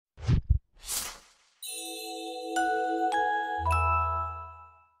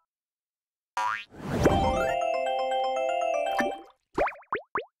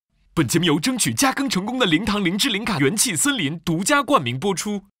本节目由争取加更成功的零糖零脂零卡元气森林独家冠名播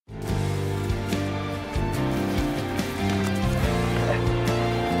出。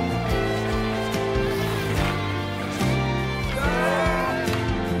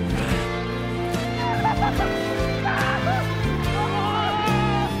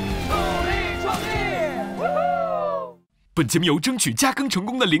本节目由争取加更成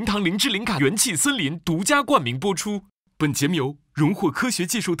功的零糖零脂零卡元气森林独家冠名播出。本节目由荣获科学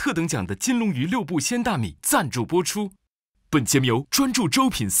技术特等奖的金龙鱼6步鲜大米赞助播出。本节目由专注粥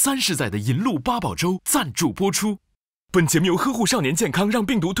品30载的银鹭八宝粥赞助播出。本节目由呵护少年健康让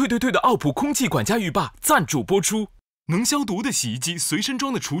病毒退的奥普空气管家浴霸赞助播出。能消毒的洗衣机，随身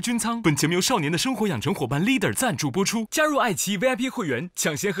装的除菌仓。本节目由少年的生活养成伙伴 Leader 赞助播出。加入iQIYI VIP 会员，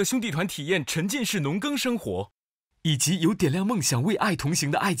抢先和兄弟团体验沉浸式农耕生活。以及由点亮梦想为爱同行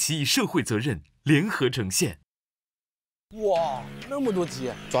的iQIYI社会责任联合呈现。哇，那么多鸡，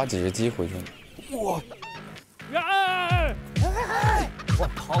抓几只鸡回去。哇！我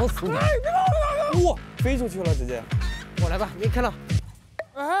烤死你！哇，飞出去了，直接。我来吧，没看到。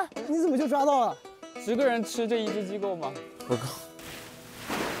哎，你怎么就抓到了？10个人吃这1只鸡够吗？我靠！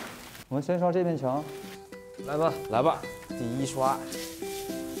我们先刷这面墙。来吧，来吧，第一刷。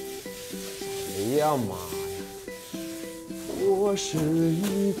哎呀妈！我是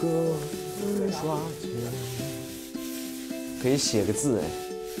一个自刷匠，可以写个字哎，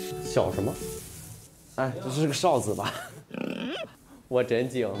小什么？哎，这是个少字吧？我真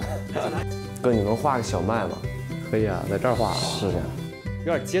精。哥，你能画个小麦吗？可以啊，在这儿画。是的，有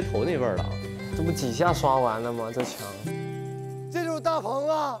点街头那味儿了。这不几下刷完了吗？这墙。这种大棚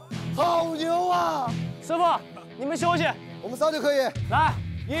啊，好牛啊！师傅，你们休息，我们仨就可以。来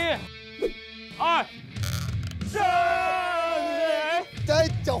，1、2、3。真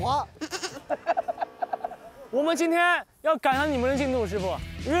狡猾！我们今天要赶上你们的进度，师傅。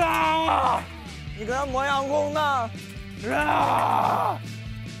你跟他磨洋工呢？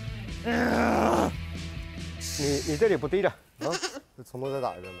你这里不对着啊！从头再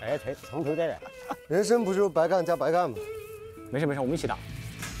打一遍。哎，从头再来。人生不是白干加白干吗？没事，我们一起打。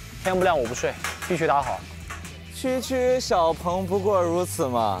天不亮我不睡，必须打好。区小鹏不过如此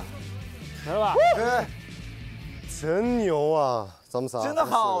嘛，来吧。哎，真牛啊！咱们仨真的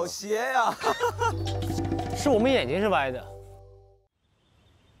好邪呀！是我们眼睛是歪的。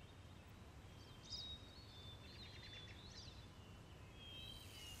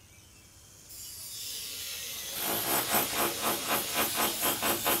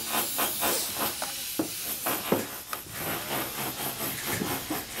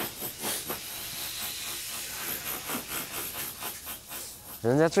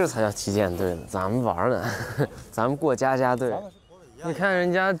人家这才叫击剑队呢，咱们玩呢，咱们过家家队。你看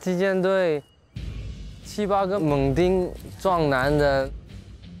人家击剑队7、8个猛丁壮男的，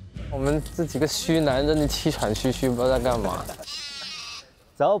我们这几个虚男真的气喘吁吁，不知道在干嘛。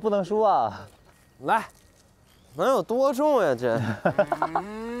走，不能输啊！来，能有多重呀这？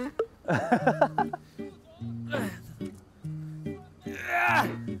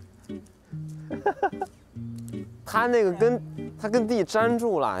他那个跟地粘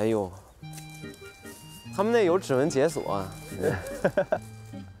住了，哎呦！他们那有指纹解锁啊。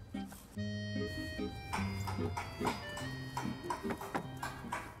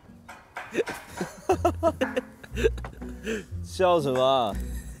笑什么？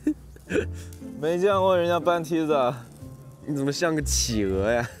没见过人家搬梯子。你怎么像个企鹅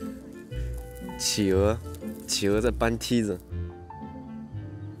呀？企鹅在搬梯子，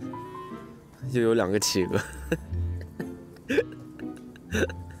又有2个企鹅。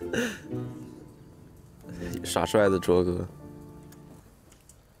耍帅的卓哥，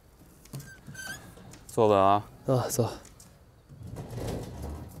坐稳啊！走。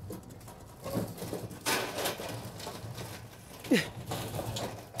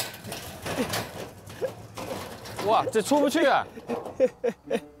哇，这出不去啊！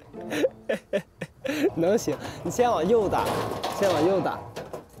能行，你先往右打，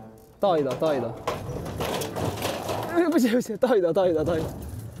倒一倒。不行，倒一倒。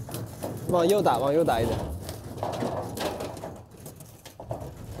往右打一点。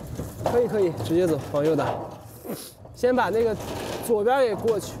可以，直接走，往右打。先把那个左边给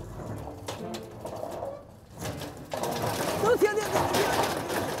过去。停！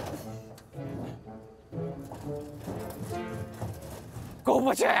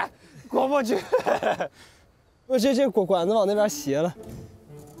过不去。我这管子往那边斜了，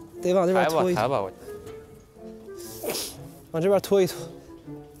得往这边拖一拖。抬吧，往这边拖一拖。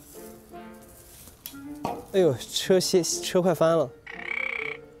哎呦，车快翻了。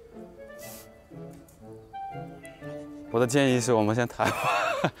我的建议是我们先抬吧，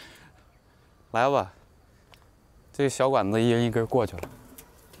来吧，这小管子一人一根过去了。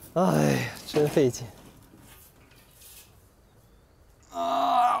哎呀，真费劲。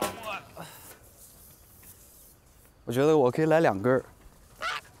我觉得我可以来2根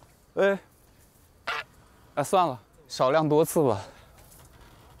儿。哎，算了，少量多次吧。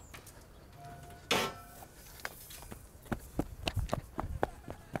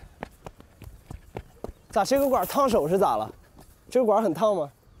咋这个管烫手是咋了？这个管很烫吗？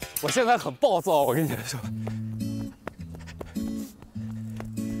我现在很暴躁，我跟你说。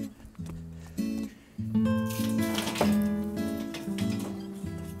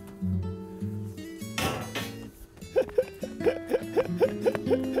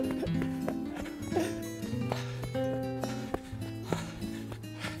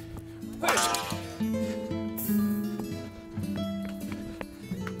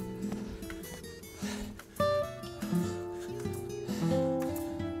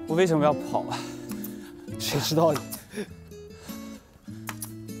我为什么要跑啊？谁知道呢？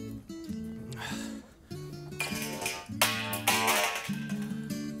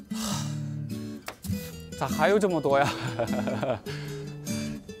咋还有这么多呀？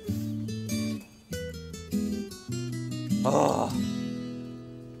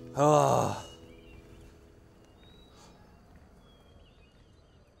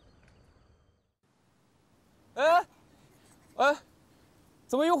哎，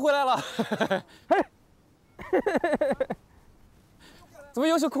怎么又回来了？嘿，怎么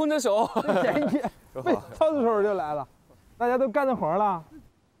又是空着手？被操着手就来了，大家都干着活了。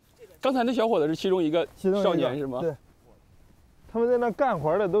刚才那小伙子是其中一个少年是吗？对，他们在那干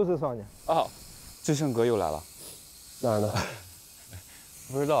活的都是少年。啊，志胜哥又来了，哪儿呢？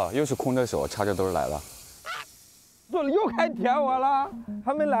不知道，又是空着手插着兜来了。做了又开舔我了，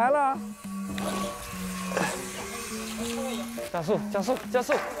还没来了。加速，加速，加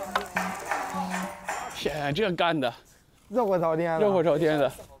速！天，这干的，热火朝天的。热火朝天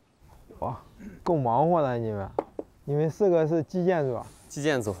的。哇，够忙活的你们。你们4个是基建组。基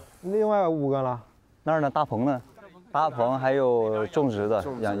建组。另外5个呢？那儿呢？大棚呢？大棚还有种植的、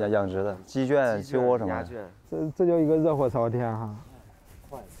养殖的、鸡圈、鸡窝什么的。这就一个热火朝天哈。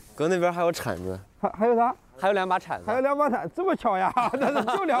哥那边还有铲子。还有啥？还有2把铲子。还有2把铲，这么巧呀？那是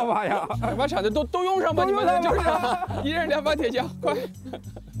就2把呀？2把铲子都用上吧，你们就是一人2把铁锹，快！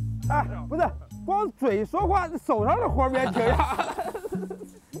哎，不是，光嘴说话，手上的活别停呀。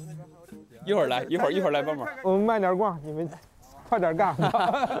一会儿来，一会儿来帮忙。我们慢点逛，你们快点干。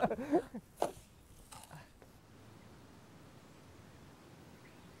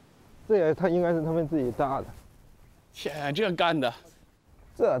这也应该是他们自己搭的。天，这干的，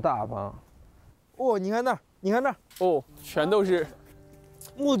这大棚。哦，你看那儿，你看那儿。哦，全都是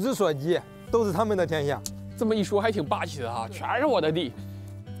目之所及，都是他们的天下。这么一说还挺霸气的哈，全是我的地。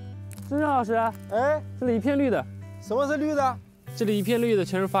志胜老师，哎，这里一片绿的。什么是绿的？这里一片绿的，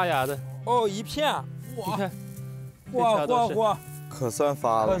全是发芽的。哦，一片。你看，嚯！可算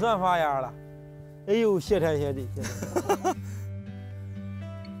发了，可算发芽了。哎呦，谢天谢地，谢天。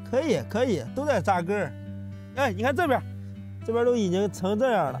可以，都在扎根儿。哎，你看这边都已经成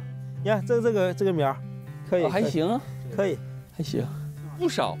这样了。你看这个苗，可以，还行，可以，还行，不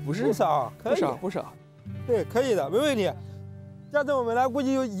少，不是不少，可以，不少。对，可以的，没问题。下次我们来估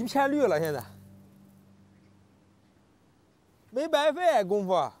计就一片绿了，现在没白费功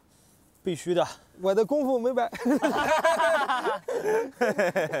夫，必须的，我的功夫没白。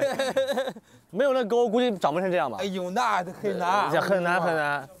没有那沟，估计长不成这样吧？哎呦，那很难，很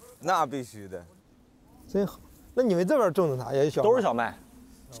难。那必须的，真好。那你们这边种的啥？也是小麦？都是小麦。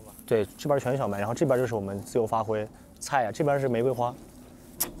对，这边全是小麦，然后这边就是我们自由发挥菜啊，这边是玫瑰花。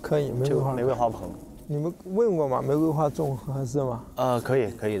可以，玫瑰花棚。你们问过吗？玫瑰花种合适吗？可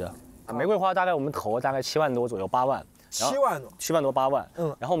以的。玫瑰花大概我们投大概7万多左右，8万。7万多？7万多8万。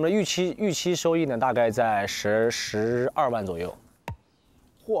嗯。然后我们的预期收益呢，大概在12万左右。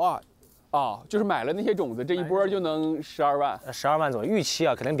嚯！啊，就是买了那些种子，这一波就能12万。12万左右，预期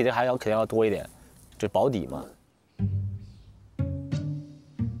啊，肯定比这肯定要多一点，就保底嘛。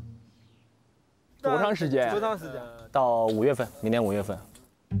多长时间？到5月份，明年5月份。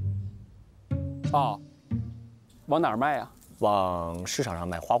啊，往哪儿卖呀？往市场上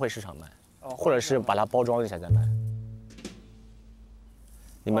卖，花卉市场卖，或者是把它包装一下再卖。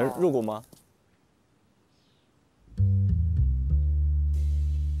你们入过吗？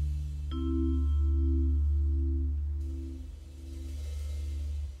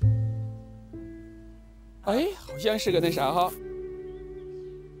哎，好像是个那啥哈。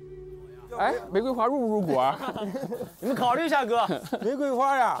哎，玫瑰花入不入果？你们考虑一下，哥。玫瑰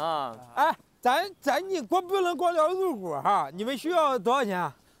花呀，哎，咱你不能光聊入果哈，你们需要多少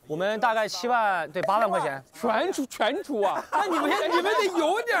钱？我们大概7万，对8万块钱，全出啊！那你们得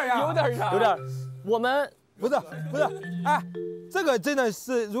有点呀，有点啥？有点。我们不是，哎，这个真的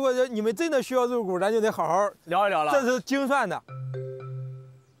是，如果你们真的需要入股，咱就得好好聊一聊了。这是精算的，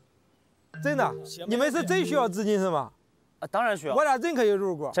真的，你们是真需要资金是吗？啊，当然需要。我俩真可以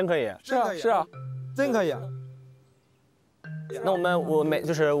入股，真可以。是啊，真可以。那我每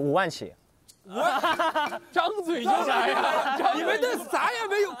就是5万起。张嘴就来呀！你们这啥也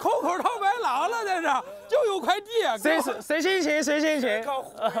没有，口套白狼了，这是就有块地。随心情，随心情。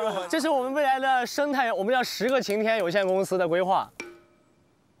这是我们未来的生态，我们叫10个晴天有限公司的规划。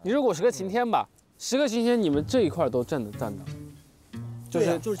你如果10个晴天吧，10个晴天你们这一块都占到，就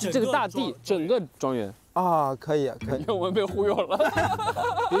是这个大地整个庄园啊，可以。我们被忽悠了。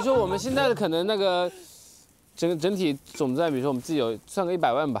比如说我们现在的可能那个。整体总在，比如说我们自己有算个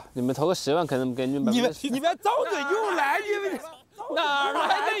100万吧，你们投个10万，可能给你们。你们张嘴就来，你们哪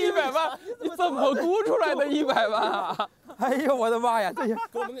来的100万？你怎么估出来的100万啊？哎呦我的妈呀！这些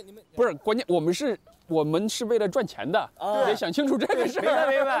不是关键，我们是为了赚钱的，得想清楚这个事儿。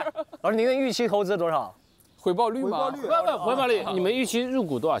明白。老师，您的预期投资多少？回报率吗？回报率，你们预期入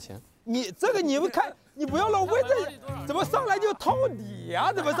股多少钱？你们看，你不要老问这，怎么上来就套底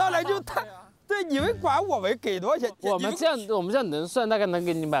呀？怎么上来就太？对，你们管我们给多少钱？我们这样能算，大概能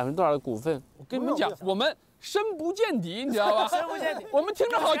给你多少的股份？我跟你们讲，我们深不见底，你知道吧？深不见底。我们听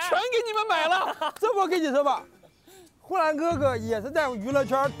着好，全给你们买了。这我跟你说吧，呼兰哥哥也是在娱乐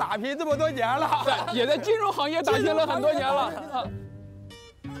圈打拼这么多年了，对，也在金融行业打拼了很多年了。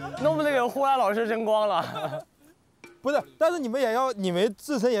那我们这个呼兰老师争光了。不是，但是你们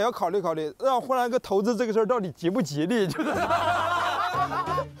自身也要考虑，让呼兰哥投资这个事儿到底吉不吉利，就是。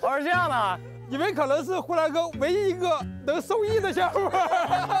哦，是这样的。你们可能是呼兰哥唯一一个能受益的项目，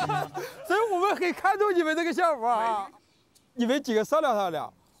所以我们很看重你们这个项目啊。你们几个商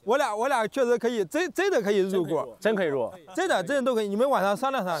量，我俩确实可以，真的可以入股，真可以入，真的都可以。你们晚上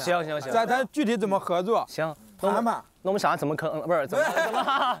商量。行，咱具体怎么合作？行，谈。那我们想怎么不是怎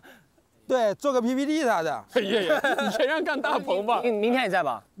么？对，做个 PPT 啥的。哎呀，你先让干大棚吧。明天也在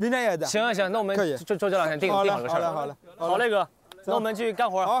吧？明天也在。行，那我们可以就这2天定好个事儿。好嘞，哥，那我们去干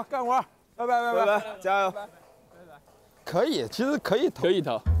活。好，干活。拜拜，加油！可以，其实可以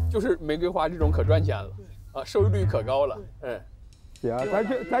投，就是玫瑰花这种可赚钱了啊，收益率可高了。行，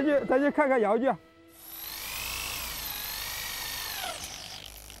咱去看看姚剧。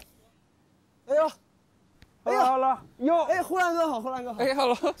哎呦，好了，哟，哎，呼兰哥好，哎，好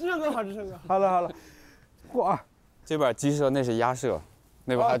了，志胜哥好。好了，嚯，这边鸡舍那是鸭舍，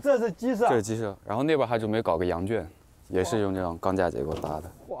那边这是鸡舍，然后那边还准备搞个羊圈，也是用这种钢架结构搭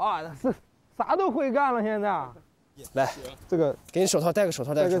的。哇，是啥都会干了，现在。来，这个给你手套，戴个手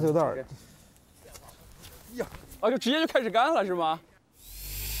套。呀，就直接就开始干了是吗？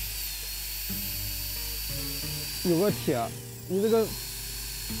有个铁，你这个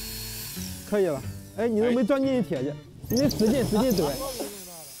可以了。哎，你都没钻进去铁去，你得使劲怼。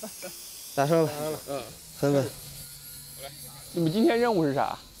打上了，很稳。你们今天任务是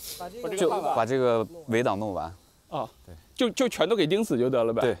啥？就把这个围挡弄完。啊，对，就全都给钉死就得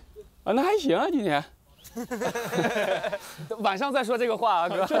了呗。对。啊，那还行啊，今天。晚上再说这个话啊，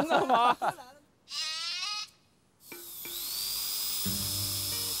哥。真的吗？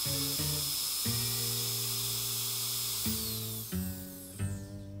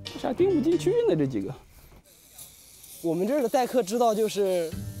为啥钉不进去呢？这几个。我们这儿的待客之道就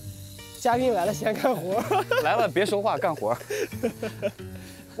是，嘉宾来了先干活。来了别说话，干活。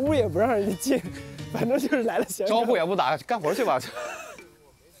屋也不让人家进，反正就是来了先。招呼也不打，干活去吧。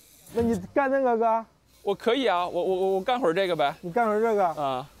那你干这个哥？我可以啊，我干会儿这个呗。你干会儿这个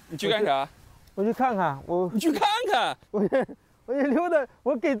啊？你去干啥？我去看看，你去看看。我去溜达，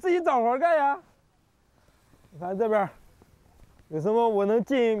我给自己找活干呀。你看这边有什么我能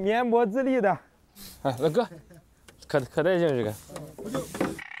尽绵薄之力的？哎，老哥，可带劲这个。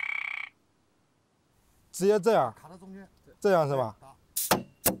直接这样，这样是吧？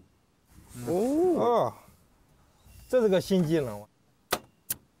哦，这是个新技能。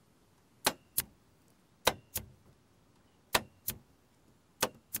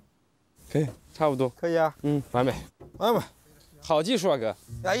可以，差不多。可以啊。完美。好技术啊，哥。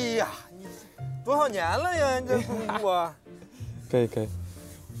哎呀，你多少年了呀？你这功夫啊。可以。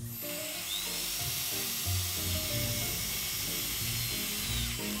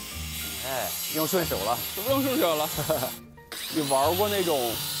哎，用顺手了。不用顺手了。你玩过那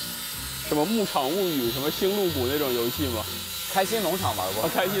种什么《牧场物语》、什么《星露谷》那种游戏吗？开心农场玩过。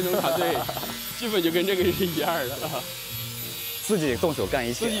开心农场对，基本就跟这个是一样的。自己动手干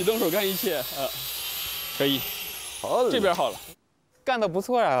一切。可以。可以。好，这边好了。干得不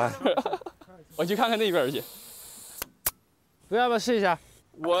错呀。我去看看那边去。哥要不要试一下？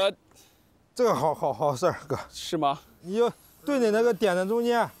我这个好事儿，哥。是吗？你就对着那个点的中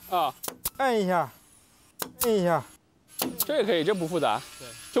间啊，按一下，摁一下。这也可以，这不复杂。对，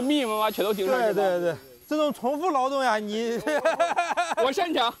就密密麻麻全都盯上。对，这种重复劳动呀，你我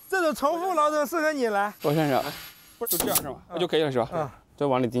擅长。这种重复劳动适合你来。我擅长。不是就这样是吧？那就可以了是吧？啊，再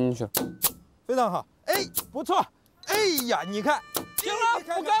往里钉进去。非常好。哎，不错。哎呀，你看，行了，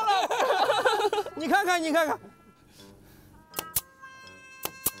不干了。你看看。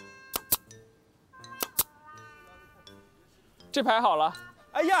这排好了。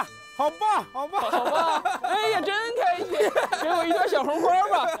哎呀，好棒！哎呀，真开心！给我一段小红花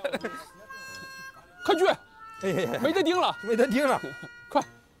吧。快去！哎呀，没得钉了，快！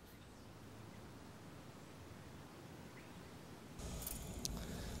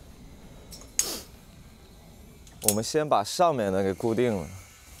我们先把上面的给固定了，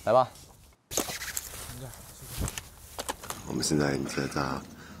来吧。我们现在已经在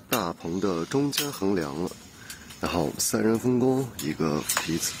大棚的中间横梁了，然后3人分工，一个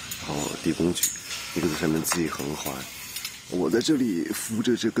梯子，然后递工具，一个在上面系横环。我在这里扶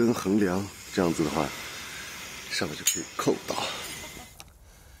着这根横梁，这样子的话，上面就可以扣到。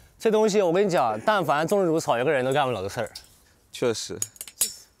这东西我跟你讲，但凡种植组少一个人都干不了的事儿。确实，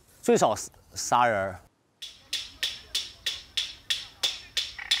最少仨人。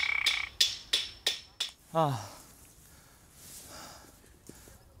啊，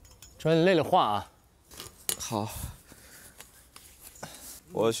主你累了换啊。好，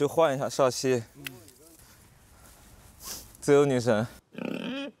我去换一下少熙。自由女神。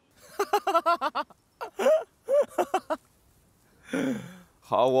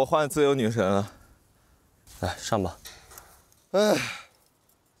好，我换自由女神了。来上吧。哎，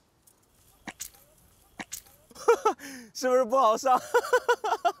是不是不好上？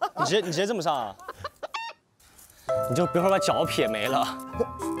你直接这么上啊？你就别会把脚撇没了。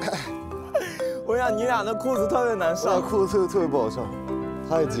我想你俩那裤子特别难上，裤子特别不好上，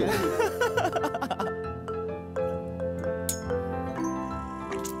太紧了。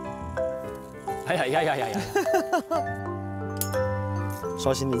哎呀！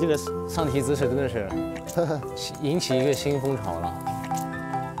少熙，你这个上题姿势真的是引起一个新风潮了。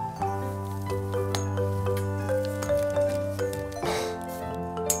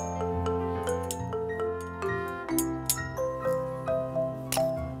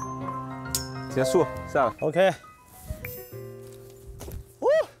结束，下来。OK。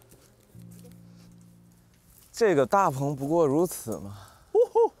这个大棚不过如此嘛。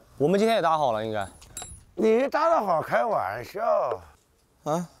我们今天也搭好了，应该。你搭得好，开玩笑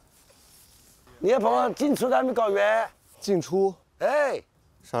啊！你也帮我进出还没搞完。进出？哎，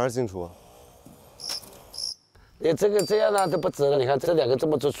啥是进出啊？你这样呢都不直了，你看这2个这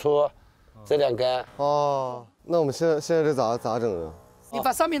么粗，这2个。哦，那我们现在这咋整啊？你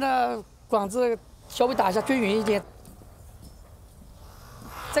把上面的管子稍微打一下，均匀一点，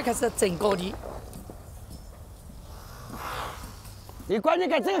再开始整高低。你关键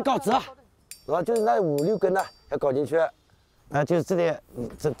看这个搞直，然后就是那5、6根呢要搞进去，就是这里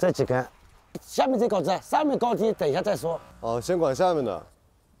这几根，下面这搞直，上面高低等一下再说。哦，先管下面的。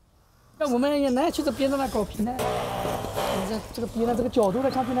那我们也能去这边上来搞平的，这个边的这个角度的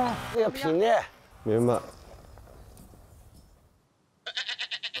上去呢，这个平的。明白。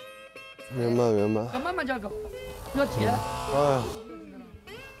要慢慢这样搞，不要急。哎。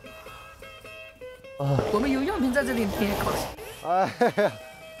我们有样品在这里也搞。哎，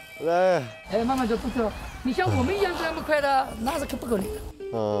来。哎，慢慢就不走。你像我们一样这么快的，那是可不可能的。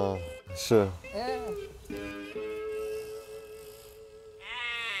嗯，是。哎。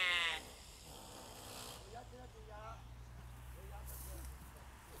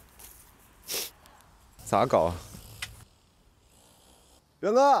咋搞啊？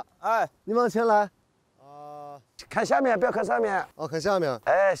元哥，哎，你往前来。看下面，不要看上面。哦，看下面。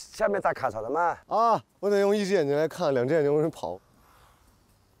哎，下面咋卡槽的嘛？啊，我得用1只眼睛来看，2只眼睛往上跑。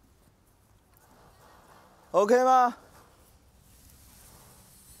OK 吗？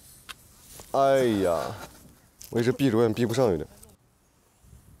哎呀，我一直闭着，有点闭不上，有点。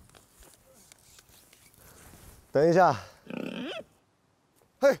等一下。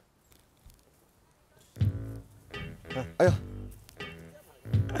嘿。哎呀。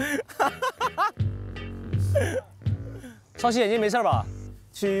少熙眼睛没事吧？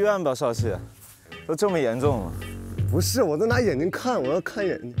去医院吧，少熙，都这么严重了。不是，我在拿眼睛看，我要看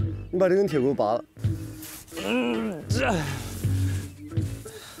眼睛。你把这根铁给我拔了。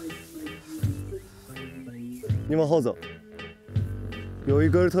你往后走，有一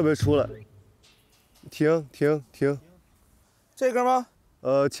根特别出来。停。这根吗？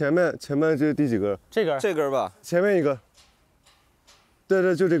前面这第几根？这根吧。前面一根。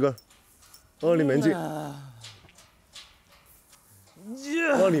对，就这根。往里面进。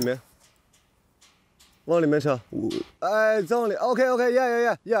往里面上。哎，再往里。OK，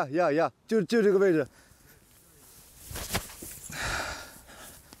 呀，就这个位置。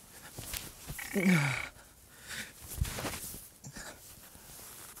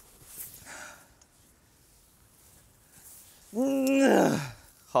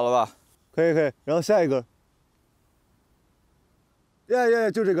好了吧？可以，然后下一根。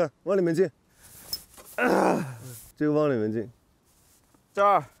呀，就这根，往里面进。这个往里面进。这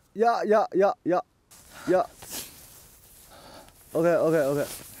儿。呀。OK。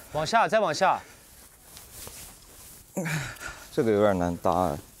往下，再往下。这个有点难搭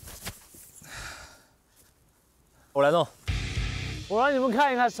啊。我来弄。我让你们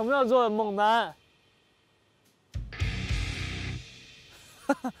看一看什么叫做猛男。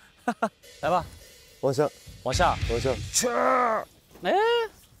来吧，往下。哎，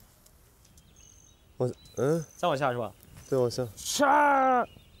再往下是吧？对，往下。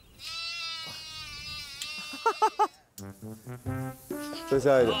再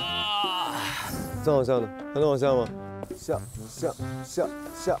下一点。再往下呢？还能往下吗？下。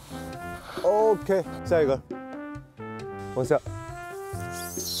OK， 下一个。往下。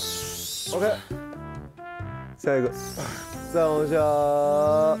OK。下一个。再往下。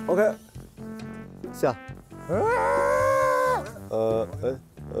OK。下。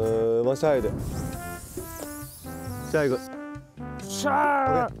往下一点。下一个。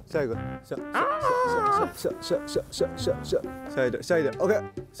OK， 下一个。下一点。OK，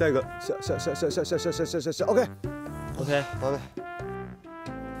 下一个。下 OK。好嘞。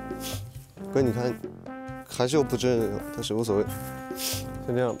哥，你看，还是有不正，但是无所谓，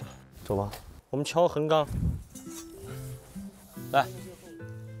先这样吧，走吧。我们敲横杠。来，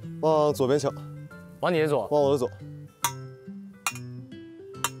往左边敲。往你的左。往我的左。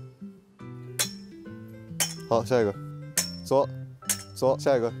好，下一个，左，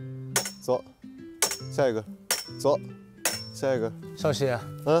下一个，左，下一个，左，下一个。少熙，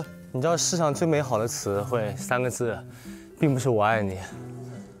你知道世上最美好的词汇3个字，并不是我爱你，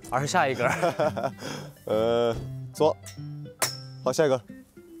而是下一根。左，好，下一个，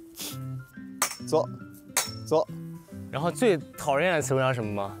左。然后最讨厌的词汇是什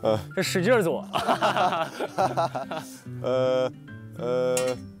么吗？是使劲左。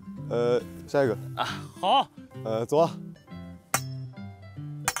下一个啊，好。左。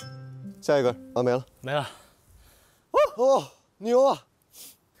下一个啊，没了。哦，牛啊！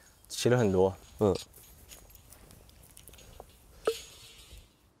骑了很多。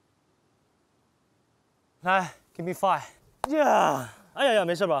来 ，give me 5。呀，哎呀，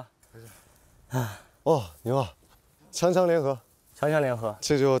没事吧？哦，牛啊！强联合，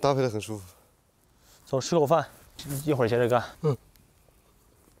这就搭配的很舒服。走，吃口饭，一会儿接着干。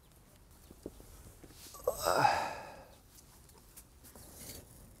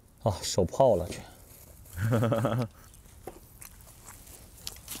哦，手泡了去。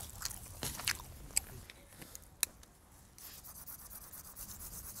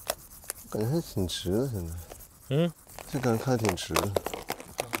感觉还挺直的，现在。这感觉看着挺直的。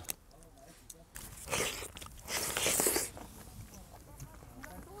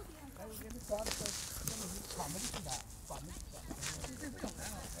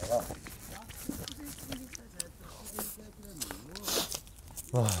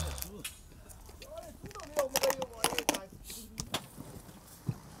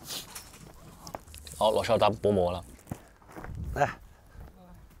好，老师要搭薄膜了。来，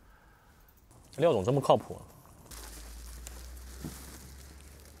廖总这么靠谱。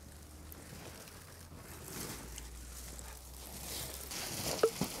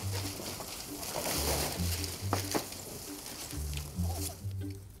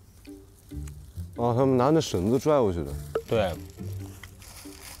哦，他们拿那绳子拽过去的。对。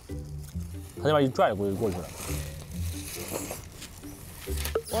他那边一拽，估计过去了。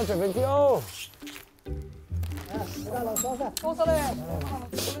我准备丢。多少嘞？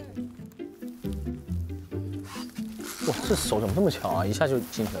哇，这手怎么这么巧啊？一下就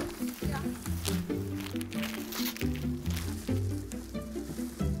进去了。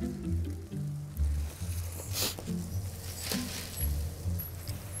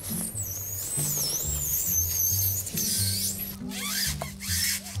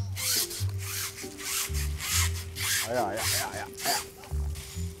哎呀！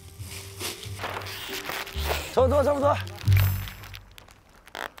差不多。啊，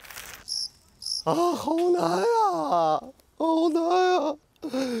好难呀！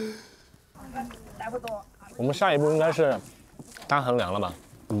我们下一步应该是搭横梁了吧？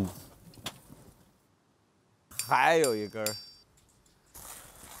嗯。还有一根。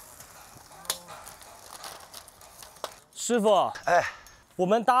师傅，哎，我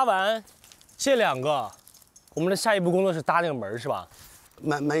们搭完这2个，我们的下一步工作是搭那个门是吧？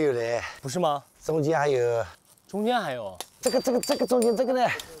没有嘞，不是吗？中间还有。中间还有。这个中间这个呢？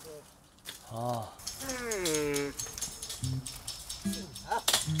哦。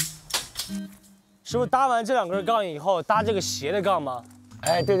师傅搭完这2根杠以后，搭这个斜的杠吗？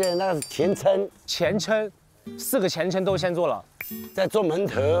哎，对对，那是前撑。前撑，4个前撑都先做了，再做门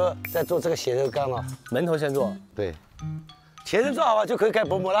头，再做这个斜头杠了。门头先做。对，前撑做好了就可以盖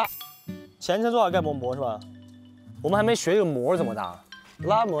薄膜了。前撑做好盖薄膜是吧？我们还没学这个膜怎么搭。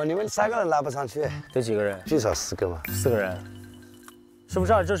拉膜，你们3个人拉不上去。得几个人？最少4个嘛。4个人。是不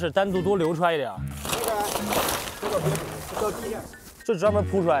是这是单独多留出来一点？这个到地下。就专门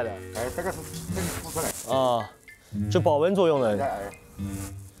铺出来的。哎，这个铺出来。啊，就保温作用的。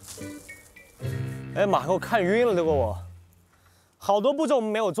哎妈，给我看晕了，这个我。好多步骤我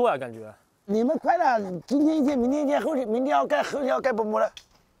们没有做呀，感觉。你们快了，今天一天，明天一天，明天要盖，后天要盖薄膜了。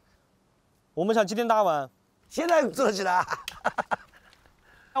我们想今天搭完。现在做起来。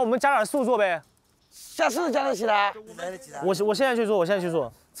那我们加点速做呗。下次加得起来。我现在去做，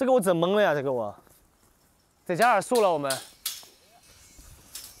这个我整懵了呀，这个我。得加点速了，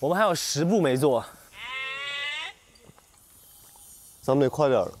我们还有10步没做。咱们得快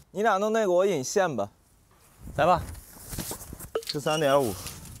点了。你俩弄那个，我引线吧。来吧。13.5，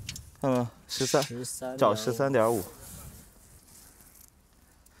看到没？13，找13.5。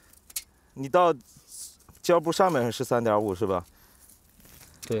你到胶布上面是13.5是吧？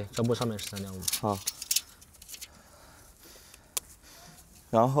对，胶布上面是13.5。好。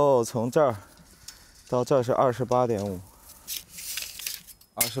然后从这儿到这儿是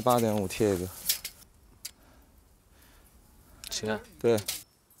28.5，28.5贴一个。行啊。对。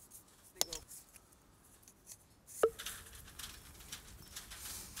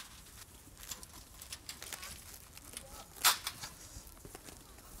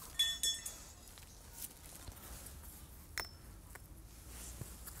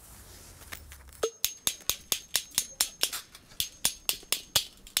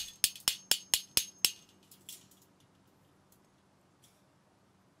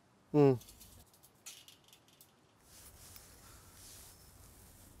嗯。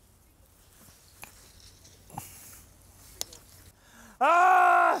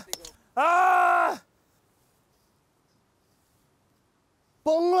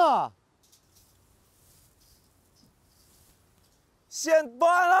崩了，线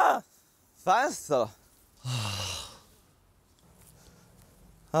断了，烦死了！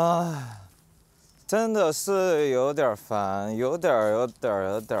啊，真的是有点烦，有点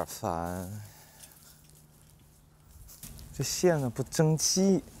烦。这线呢不争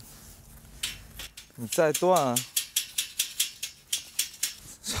气，你再断，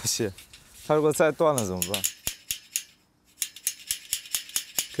小谢，它如果再断了怎么办？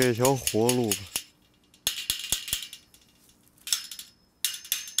给条活路吧。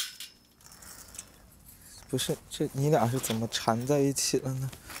不是，这你俩是怎么缠在一起了呢？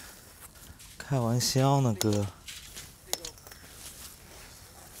开玩笑呢，哥。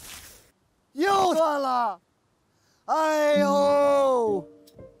又断了，哎呦！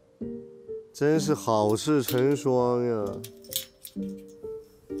真是好事成双呀！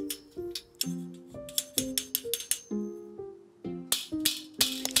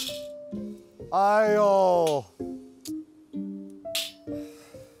哎呦，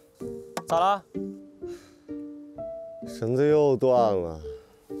咋了？绳子又断了。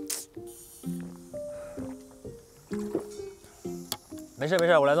没事，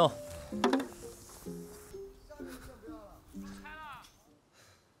我来弄。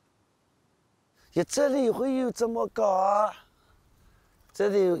你这里会有这么高啊？这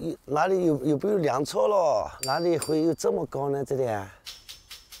里哪里有没有量错了？哪里会有这么高呢？这里？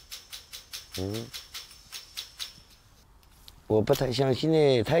我不太相信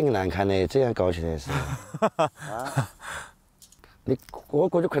呢，太难看了，这样搞起来是。啊？我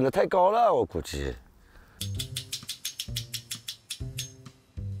估计捆得太高了，我估计。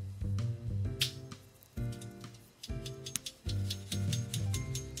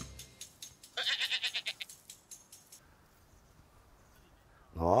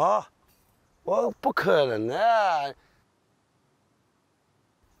哦，我不可能的，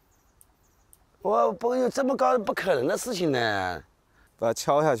我不有这么高，不可能的事情呢。把它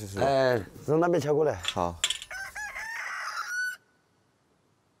敲下去是吧？哎，从那边敲过来。好。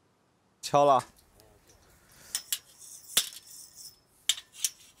敲了。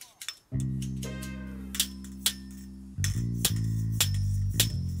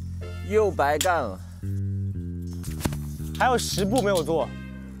又白干了。还有10步没有做。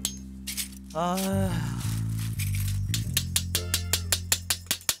哎。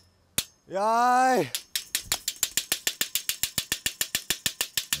呀！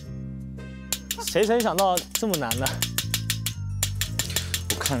谁曾想到这么难呢？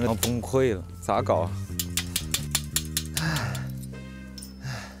我看着要崩溃了，咋搞？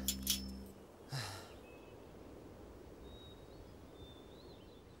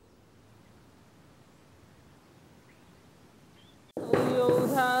有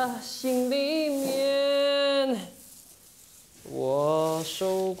他心里面我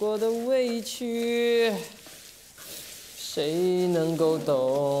受过的委屈，谁能够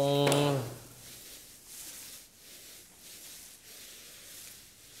懂？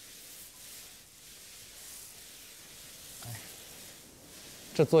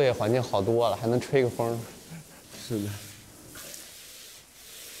这作业环境好多了，还能吹个风。是的。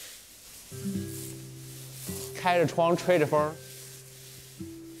开着窗，吹着风，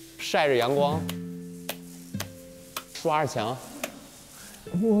晒着阳光，刷着墙。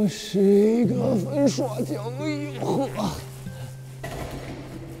我是一个粉刷匠吆喝。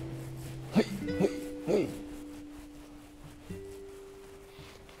嘿嘿嘿。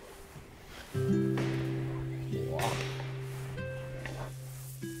哇。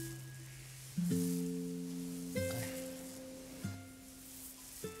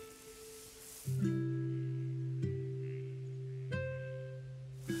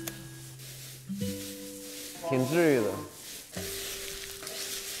挺治愈的，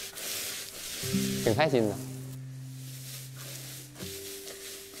挺开心的。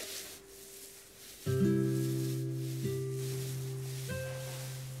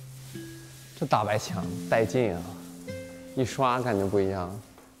这大白墙带劲啊，一刷感觉不一样。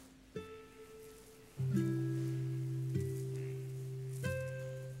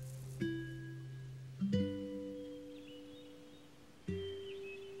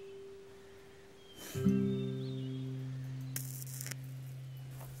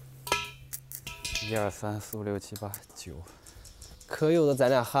1、2、3、4、5、6、7、8、9，可有的咱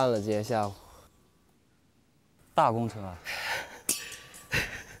俩汗了，今天下午。大工程啊！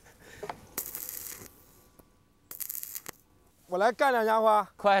我来干两家花，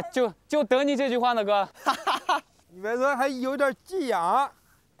快，就等你这句话呢，哥。你别说，还有点寄养。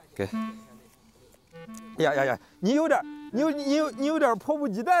给。呀，你有点迫不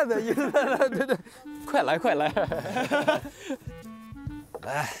及待的意思，对，快来。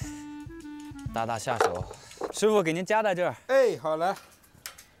来。大下手，师傅给您夹在这儿。哎，好嘞。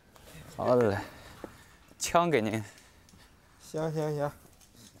好嘞，枪给您。行。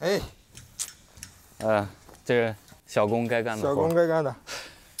哎，这是小工该干的。小工该干的。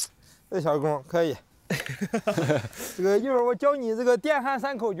这小工可以。这个一会儿我教你这个电焊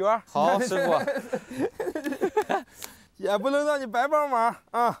3口诀。好，师傅。也不能让你白帮忙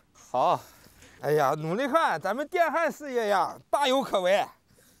啊。好。哎呀，努力干，咱们电焊事业呀，大有可为。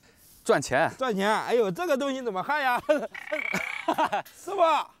赚钱，哎呦，这个东西怎么焊呀？师傅，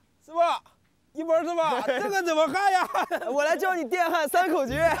一博师傅，这个怎么焊呀？我来教你电焊3口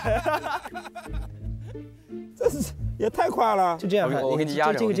诀。这是也太快了。就这样焊，我给你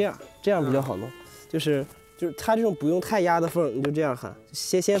压着。这样比较好弄，就是它这种不用太压的缝，你就这样焊。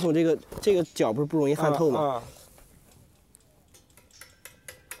先从这个角不容易焊透吗？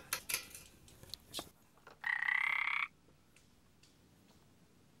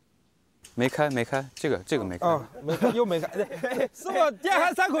没开，这个没开。没开，又没开。师傅，电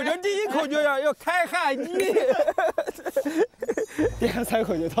焊3口诀，第1口诀要开焊机。电焊3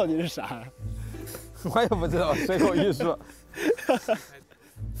口诀到底是啥？我也不知道，随口一说。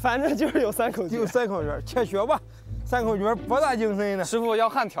反正就是有3口诀。有3口诀，且学吧。3口诀博大精深呢。师傅要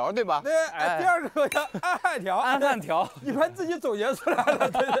焊条，对吧？对，第2个口诀按焊条。按焊条，你快自己总结出来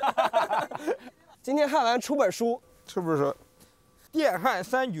了。今天焊完出本书。电焊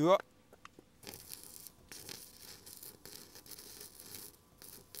3诀。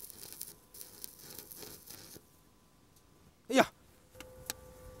哎呀，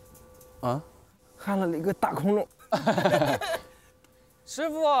焊了一个大窟窿。师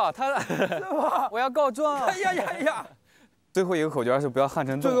傅，我要告状。哎呀！最后一个口诀是不要焊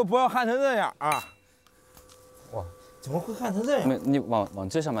成这个不要焊成这样啊！哇，怎么会焊成这样？你往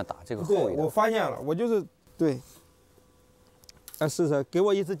这上面打，这个厚一点。我发现了，我就是对。试，给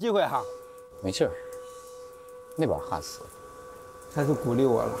我一次机会哈。没事儿，那边焊死了。还是鼓励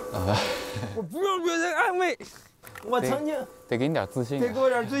我了。我不用别人安慰。我曾经得给你点自信，得给我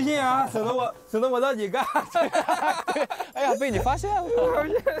点自信啊，省得我让你干。哎呀，被你发现了。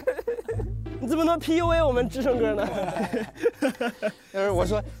你怎么能 PUA 我们志胜哥呢？要是我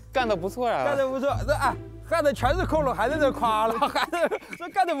说干得不错呀，干得不错，这哎，汉子全是空了，还在这夸了，还在说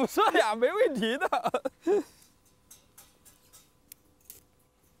干得不错呀，没问题的。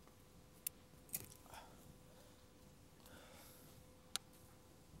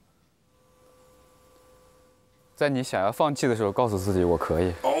在你想要放弃的时候，告诉自己我可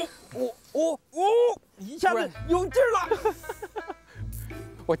以。一下子有劲儿了。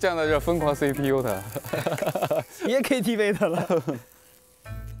我站在这疯狂 CPU 他，别 KTV 他了。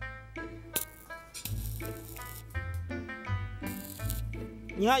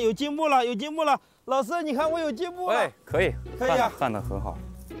你看有进步了，有进步了，老师，你看我有进步了。哎，可以，可以啊，焊得很好，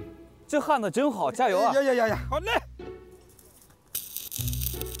这焊得真好，加油啊！呀，好嘞。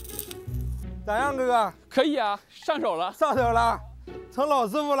咋样，哥哥？可以啊，上手了，成老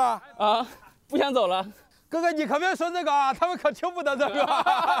师傅了啊！不想走了，哥哥，你可别说这个啊，他们可听不得这个。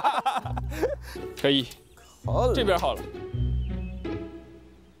可以，好，这边好了。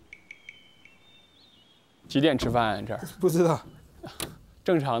几点吃饭？这儿不知道，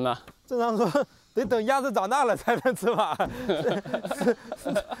正常的。正常说得等鸭子长大了才能吃饭。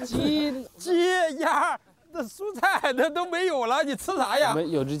鸡、鸭，那蔬菜那都没有了，你吃啥呀？我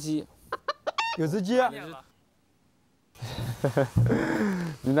们有只鸡。有只鸡。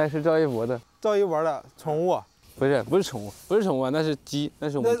你那是赵一博的。赵一博的宠物。不是宠物，不是宠物啊，那是鸡，那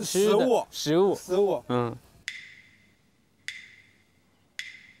是我们吃的食物。嗯。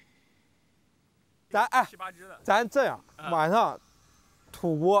咱这样，晚上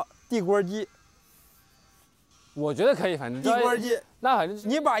土锅地锅鸡。我觉得可以，反正地锅鸡。那反正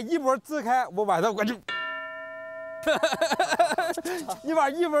你把一博支开，我晚上我就。你把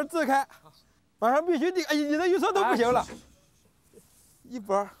一博支开，晚上必须得，哎，你这一说都不行了。一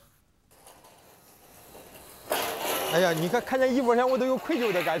博。哎呀，你看见一博前我都有愧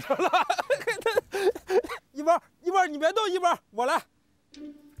疚的感受了。一博，你别动，一博，我来，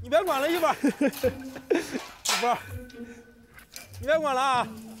你别管了，一博。一博，你别管了啊。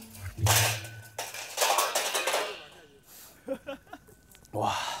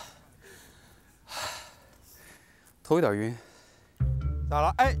哇，头有点晕。咋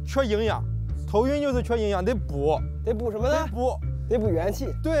了？哎，缺营养，头晕就是缺营养，得补什么呢？得补元气。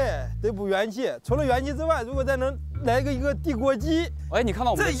对，得补元气。除了元气之外，如果再能来一个地锅鸡。哎，你看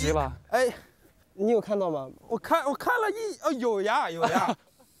到我们的鸡了？哎，你有看到吗？我看了有呀。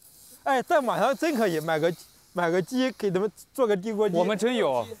哎，在网上真可以买个鸡，给他们做个地锅鸡。我们真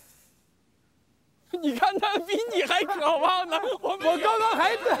有。你看他比你还渴望呢，我刚刚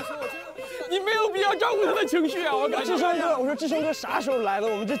还在。你没有必要照顾他的情绪啊！我志胜哥，我说志胜哥啥时候来的？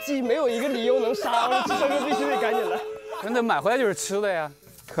我们这鸡没有一个理由能杀，我说志胜哥必须得赶紧来。真的买回来就是吃的呀。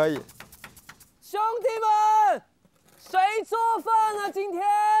可以。兄弟们，谁做饭呢？今天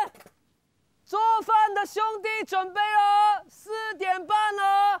做饭的兄弟准备了，4点半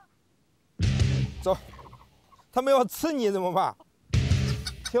了。走，他们要吃你怎么办？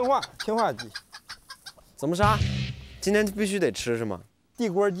听话鸡。怎么杀？今天必须得吃是吗？地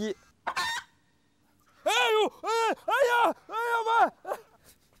锅鸡。哎呀妈！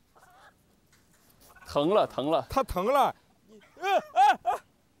疼了，他疼了。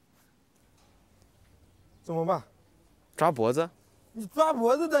怎么办？抓脖子。你抓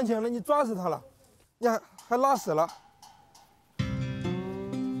脖子真行了，你抓死他了，你还拉屎了。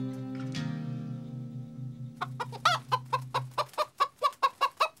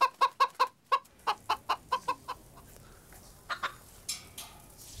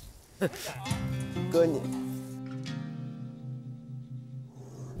哥你，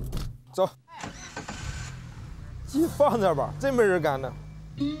走，鸡放这吧，真没人干的。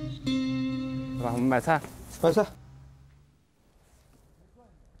好吧，我们买菜。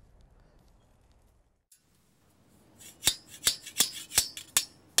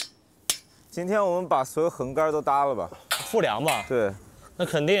今天我们把所有横杆都搭了吧？复梁吧？对，那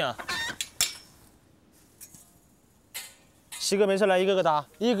肯定啊。西哥没事来一个个搭，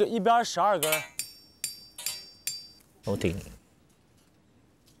一边12根。我顶。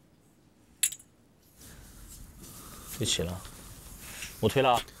就起了，我推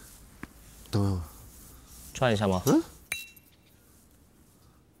了。等会儿，转一下吗？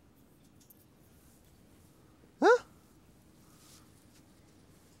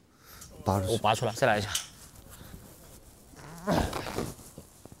拔出去。我拔出来，再来一下。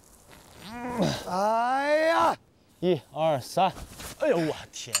哎呀！1、2、3，哎呦我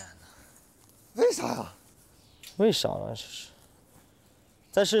天哪！为啥呀？为啥呢？这是。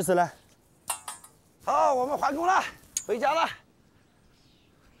再试一次来。好，我们完工了，回家了。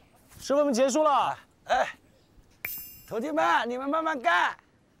师傅们结束了。哎，徒弟们，你们慢慢干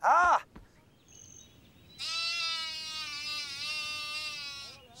啊！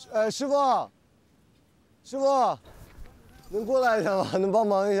师傅，师傅，能过来一下吗？能帮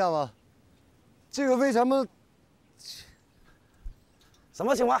忙一下吗？这个为什么？什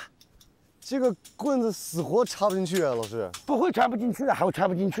么情况？这个棍子死活插不进去啊，老师。不会插不进去的，还有插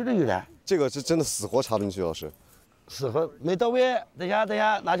不进去的有的。这个是真的死活插不进去，老师。死活没到位，等一下，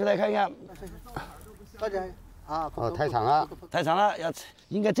拿出来看一看。大家啊，太长了，太长了，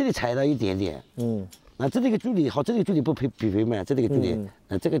应该这里裁到一点点。那这里个距离好，这里距离不匹配嘛，这里个距离，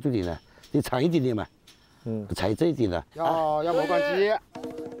这个距离呢，得长一点点嘛。裁这一点的。要磨光机。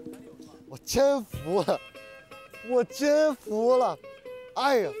我真服了，我真服了。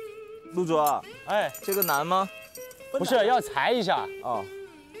哎呀，陆主，哎，这个难吗？不是，要裁一下哦。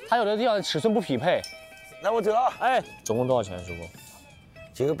它有的地方尺寸不匹配。那我走了。哎，总共多少钱，师傅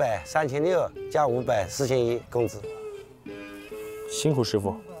？900、3600加500、4100工资。辛苦师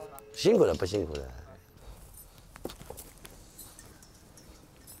傅。辛苦了，不辛苦了。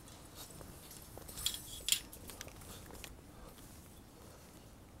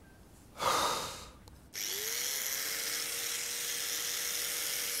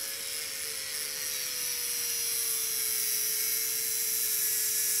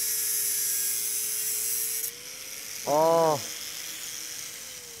哦，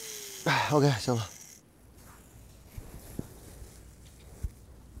哎 ，OK， 行了。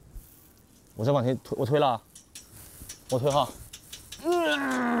我再往前推，我推了，我推哈。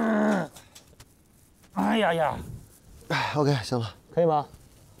哎呀呀！哎 ，OK， 行了。可以吗？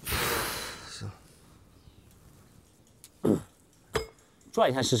行。转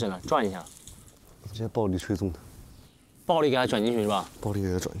一下试试呢，转一下。直接暴力吹送他。暴力给他转进去是吧？暴力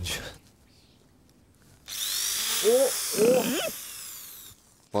给他转进去。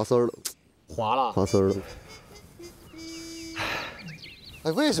滑丝儿了，滑了，滑丝儿了。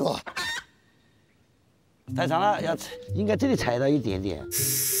哎，为什么？太长了，应该这里裁到一点点。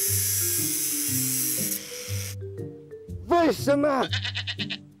为什么？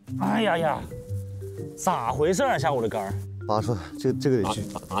哎呀呀，咋回事啊？下我的杆儿，拔出来，这个得去，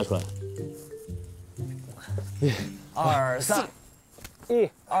拔出来。1、2、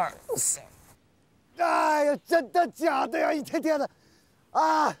3，1、2、3。哎呀，真的假的呀？一天天的，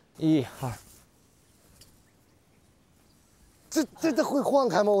啊！1、2，这真的会晃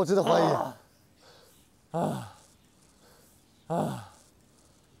开吗？我真的怀疑。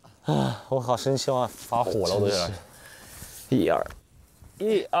我好生气啊，发火了，我都有点。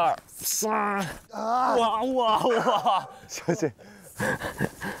1、2、3，哇！小姐，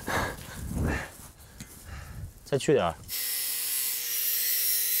再去点儿。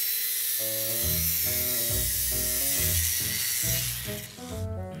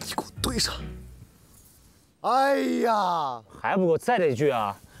你给我对上！哎呀，还不够，再得一句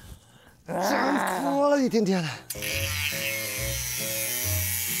啊！真服了，一天天的。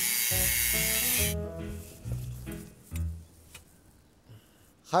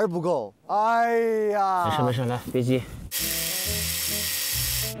还是不够。哎呀，没事，来，别急。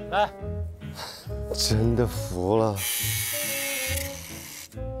来，真的服了。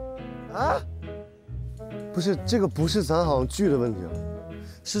啊？不是，这个不是咱好像锯的问题啊，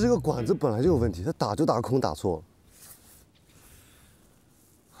是这个管子本来就有问题，它打就打空，打错了。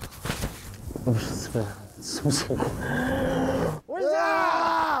不是，什么情况？我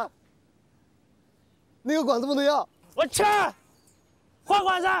呀！那个管子不能要。我去，换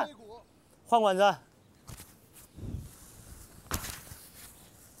管子，换管子。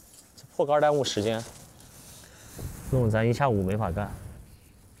这破杆耽误时间，弄得咱一下午没法干。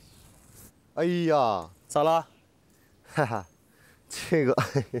哎呀，咋了？哈哈，这个，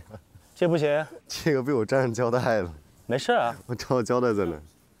哎呀，这不行，这个被我粘上胶带了。没事啊，我找我胶带在哪？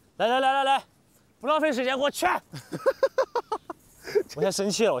来，不浪费时间，给我去！我现在生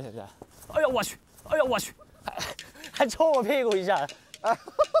气了，我现在。哎呦我去，还抽我屁股一下。啊！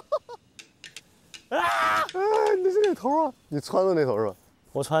你是哪头啊？你穿的那头是吧？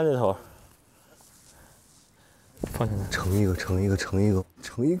我穿这头。放下来。盛一个。盛一个。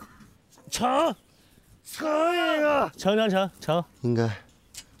应该。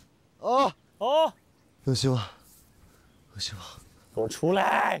哦，有希望。给我出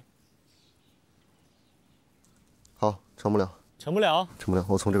来！好，成不了。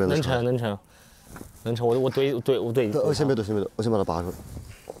我从这边能成。我怼。先别怼，我先把它拔出来。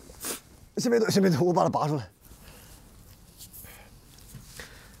先别怼，我把它拔出来。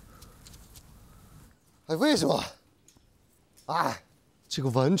哎，为什么？哎，这个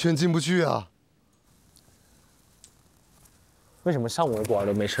完全进不去啊！为什么上午的管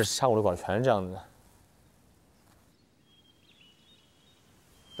都没事，下午的管全是这样子的？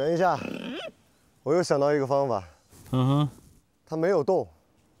等一下，我又想到一个方法。它没有洞，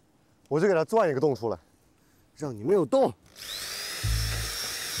我就给它钻一个洞出来，让你没有洞。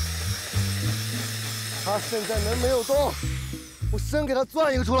它现在门没有洞，我先给它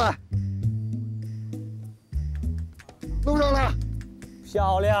钻一个出来。弄上了，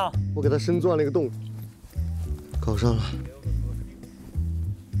漂亮！我给它深钻了一个洞，搞上了。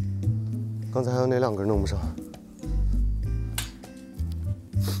刚才还有哪2根弄不上？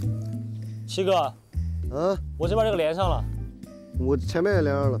七哥，我这边这个连上了，我前面也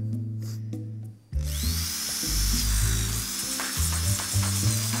连上了。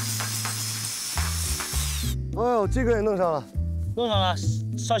哎呦，这根也弄上了，弄上了。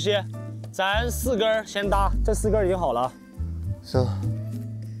少熙，咱4根先搭，这4根已经好了。行，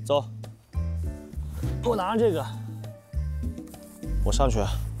走，我拿上这个，我上去。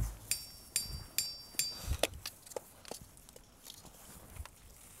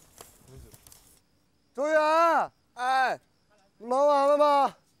周远，哎，你忙完了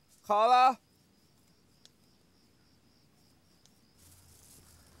吗？好了。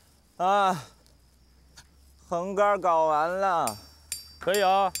啊，横杆搞完了，可以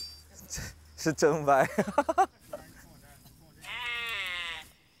啊。这是真歪。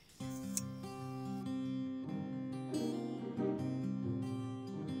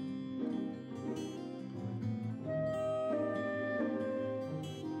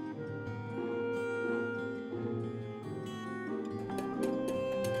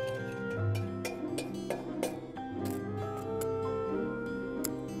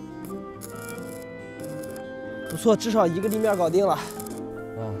不错，至少1个立面搞定了。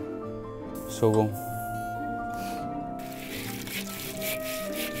收工。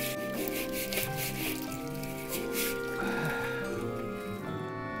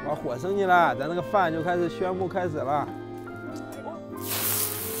把火升起来，咱那个饭就开始宣布开始了。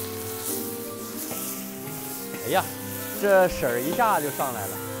哎呀，这色儿一下就上来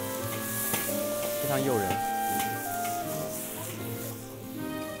了，非常诱人。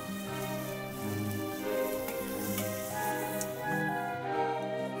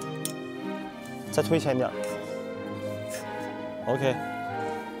再推前点。OK。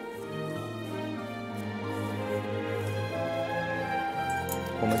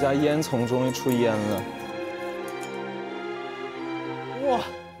我们家烟囱终于出烟了。哇，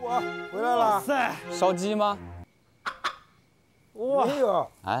回来了！哇塞，烧鸡吗？哇，没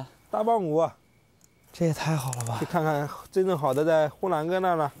有。哎，大棒骨。这也太好了吧！去看看真正好的在呼兰哥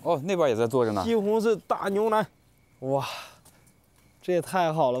那了。哦，那边也在做着呢。西红柿大牛腩。哇，这也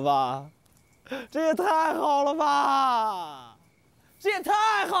太好了吧！这也太好了吧！这也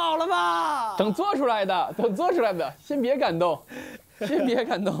太好了吧！等做出来的，先别感动，先别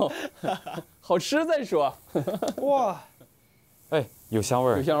感动，好吃再说。哇，哎，有香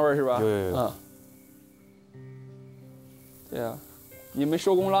味儿，有香味儿是吧？有。嗯。对呀，你们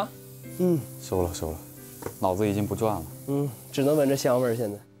收工了？收了，脑子已经不转了。只能闻着香味儿。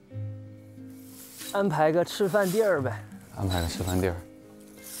现在安排个吃饭地儿呗。安排个吃饭地儿。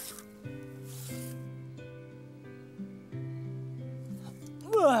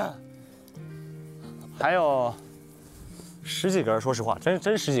还有10几根，说实话，真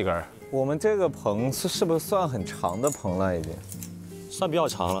10几根。我们这个棚是不是算很长的棚了？已经算比较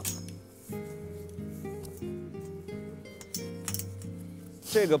长了。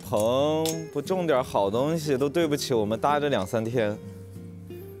这个棚不种点好东西，都对不起我们搭这2、3天。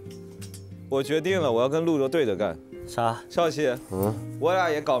我决定了，我要跟陆柔对着干。啥？少熙，我俩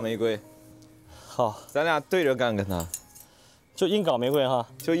也搞玫瑰。好，咱俩对着干，跟他。就硬搞玫瑰哈。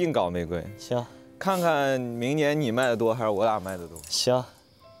就硬搞玫瑰。行。看看明年你卖的多还是我俩卖的多。行。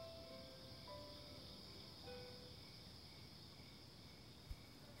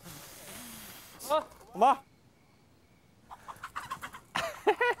妈。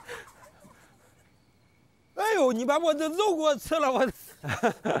哎呦，你把我的肉给我吃了，我。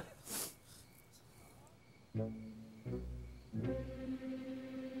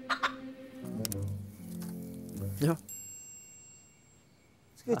你看，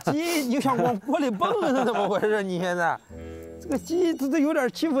这个鸡你想往锅里蹦是怎么回事？你现在，这个鸡这有点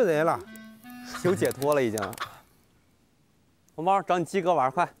欺负人了。有解脱了已经。红包找你鸡哥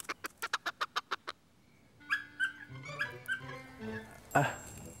玩快。哎，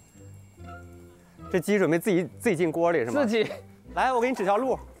这鸡准备自己进锅里是吗？自己。来，我给你指条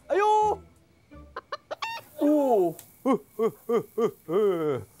路。哎呦！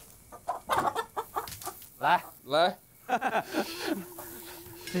来，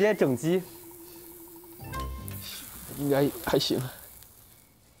直接整鸡，应该还行。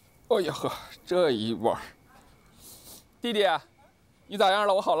哎呀呵，这一碗。弟弟，你咋样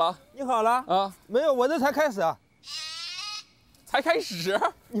了？我好了。你好了啊？没有，我这才开始。才开始？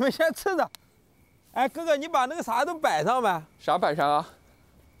你们先吃着。哎，哥哥，你把那个啥都摆上呗。啥摆上啊？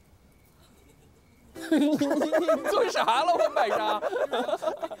你做啥了？我摆上？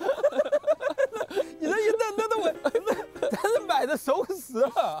你这一弄都我，咱是买的熟食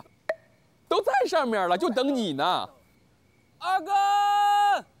了，都在上面了，就等你呢。二哥，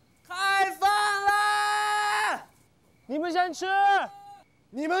开饭啦！你们先吃，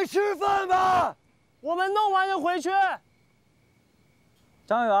你们吃饭吧，我们弄完就回去。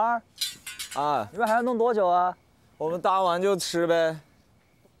张元，啊，你们还要弄多久啊？我们搭完就吃呗。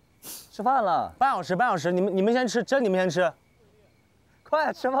吃饭了，半小时，半小时，你们先吃，真你们先吃，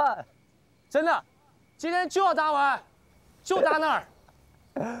快吃饭，真的，今天就要搭完，就搭那儿，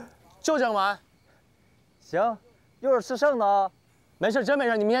就整完。行，一会儿吃剩的啊。没事，真没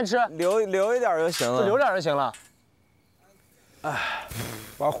事，你们先吃，留一点就行了，就留点就行了。哎，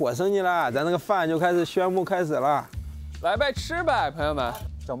把火升起来，咱那个饭就开始宣布开始了。来呗，吃呗，朋友们，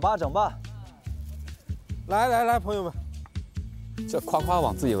整吧整吧。来，朋友们。这夸夸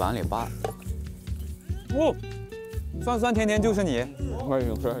往自己碗里扒。哦，酸酸甜甜就是你。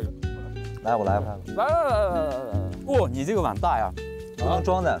来，我来吧。来。哦，你这个碗大呀，不能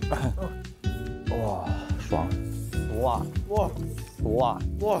装的。哇，爽！哇！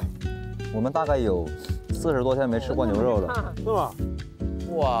我们大概有40多天没吃过牛肉了，是吧？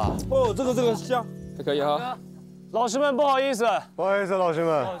哇！哦，这个香，还可以哈。老师们，不好意思，老师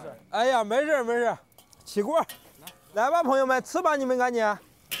们。哎呀，没事，起锅。来吧，朋友们，吃吧，你们赶紧。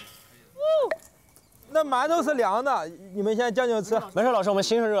那馒头是凉的，你们先将就吃。没事，老师，我们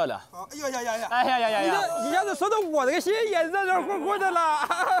心是热的。哎呀！哎呀！你一下子说的我这个心也热热乎乎的了。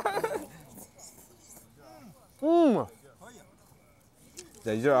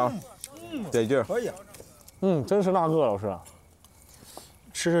得劲啊！得劲。可以。真是大个，老师。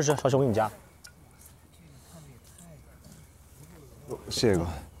吃，小熊我给你加。谢谢哥。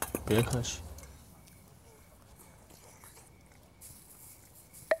别客气。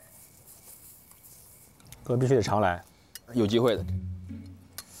哥必须得常来，有机会的。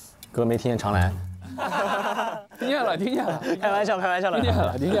哥没听见常来。听见了，开玩笑了。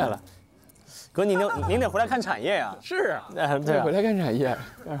听见了。哥，您得回来看产业呀。是啊，对，回来看产业，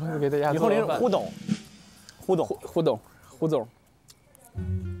然后给大家以后您互动。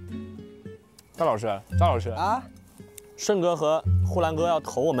赵老师啊，顺哥和呼兰哥要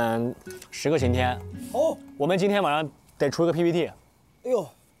投我们10个晴天。哦，我们今天晚上得出一个 PPT。哎呦，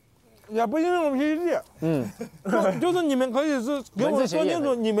也不一定用 PPT，就是你们可以是给我说清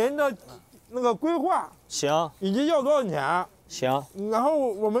楚你们的那个规划，行，以及要多少钱，行，然后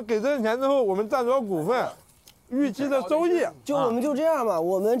我们给这个钱之后，我们占多少股份，预期的收益，我们就这样吧，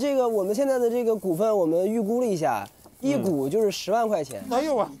我们现在的这个股份，我们预估了一下，一股就是10万块钱。哎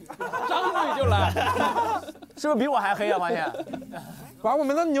呦我，张嘴就来，是不是比我还黑啊？发现，把我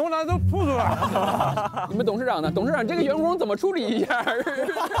们的牛腩都吐出来。你们董事长呢？董事长这个员工怎么处理一下？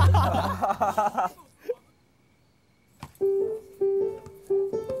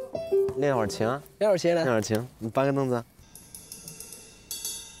练会儿琴，练会儿琴，你搬个凳子。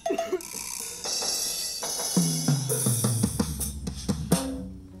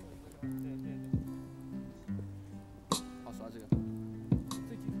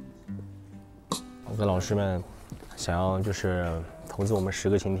我跟老师们想要就是投资我们10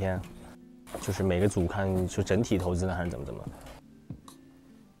个晴天，就是每个组看就整体投资呢还是怎么，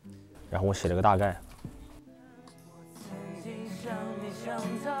然后我写了个大概。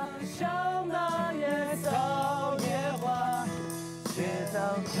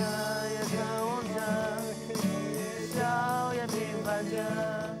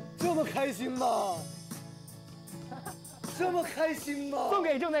这么开心吗？这么开心吗？送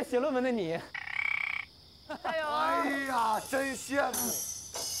给正在写论文的你。哎呀，真羡慕！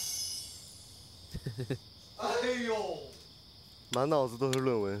哎呦，满脑子都是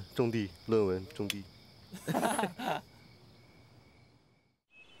论文，种地，论文，种地。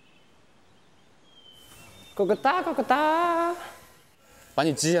咯咯哒，咯咯哒。把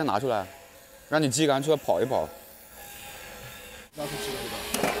你鸡先拿出来，让你鸡赶出来跑一跑。让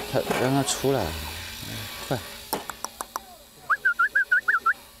它出来，快！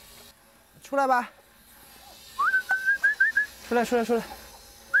出来吧！出来！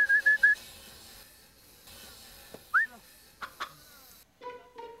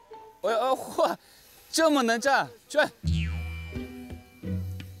嚯，这么能站，去！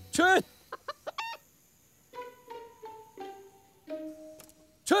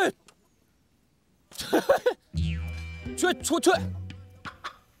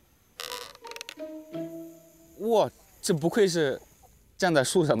哇，这不愧是站在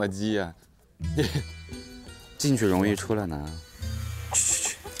树上的鸡呀！进去容易，出来难。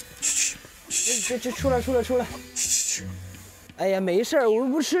去。去出来！哎呀，没事儿，我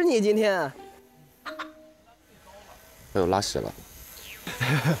不吃你今天。哎呦，拉屎了。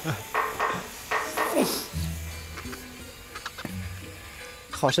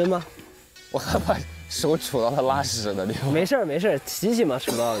好深吗？我害怕手杵到他拉屎的地方。没事儿，洗洗嘛，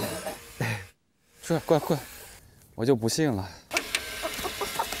杵到了。出来，快！我就不信了。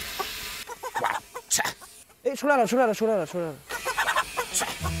哎，出来了！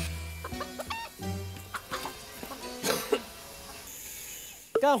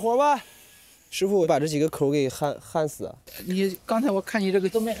干活吧，师傅，把这几个口给焊死啊！你刚才我看你这个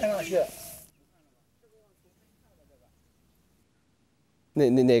都没焊上去。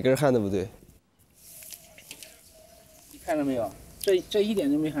哪根焊的不对？你看着没有？这一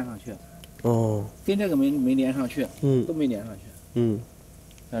点都没焊上去。哦。跟这个没连上去。都没连上去。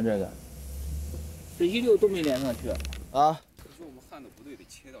像这个，这一溜都没连上去。啊。说我们焊的不对，得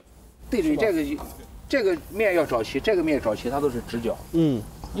切掉。对，这个面要找齐，这个面找齐，它都是直角。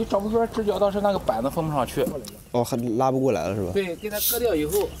你找不出来直角，倒是那个板子封不上去。哦，还拉不过来了是吧？对，给它割掉以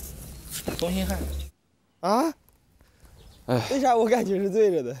后，重新焊。啊？哎，为啥我感觉是对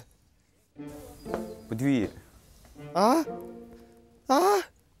着的？不对。啊？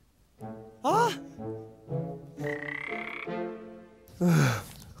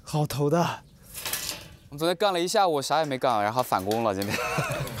好头大。我们昨天干了一下午，啥也没干，然后返工了，今天。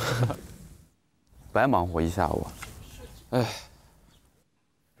白忙活一下午。哎。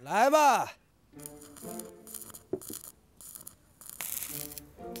来吧。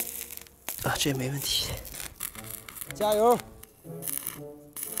啊，这没问题。加油！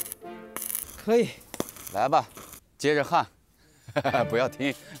可以。来吧，接着焊，不要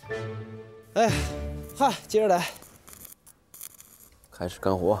停。哎，焊，接着来。开始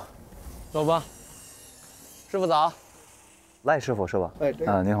干活。走吧。师傅早。赖师傅是吧？哎，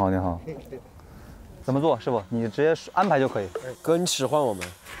啊，您好。怎么做，师傅？你直接安排就可以。哥，你使唤我们。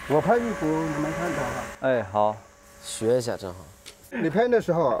我拍衣服，你们看正好。哎，好，学一下正好。你拍的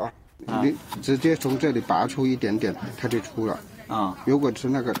时候啊，你直接从这里拔出一点点，它就出了。啊，如果是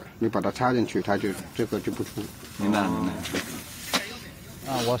那个你把它插进去，它就这个就不出。明白。啊，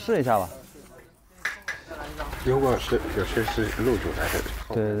我试一下吧。如果是有些是露出来的。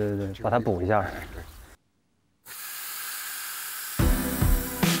对，把它补一下。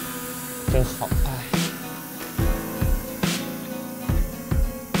真好，哎。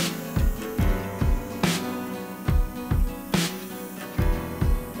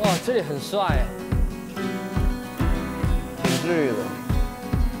哇，这里很帅哎，挺治愈的，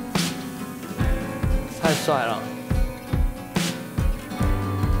太帅了。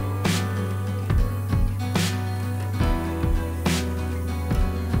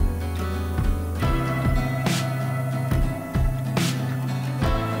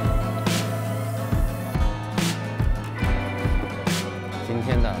今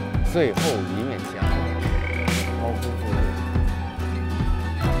天的最后一面墙，超丰富。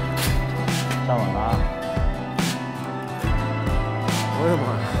上网了啊！我的妈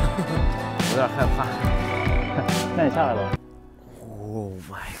呀，有点害怕。那你下来吧。Oh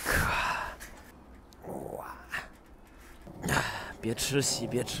my god！ 哇！别吃席。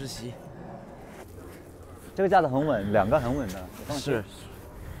这个架子很稳，两个很稳的。是。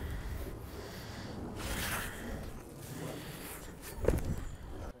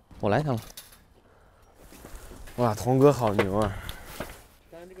我来一趟了。哇，童哥好牛啊！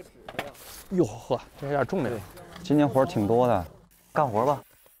哟呵，这有点重量。今年活挺多的，干活吧。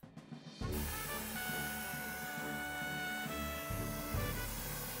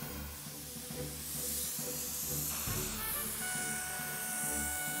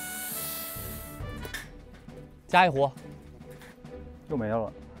加一壶。又没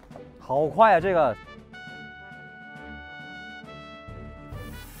了，好快啊！这个。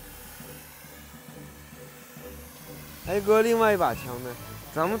哎哥，另外一把枪呢？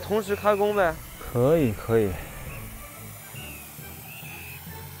咱们同时开工呗。可以。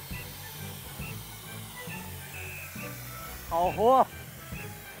好活。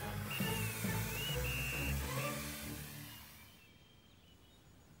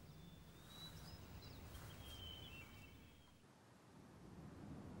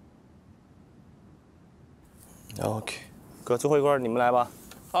OK， 哥，最后一关你们来吧。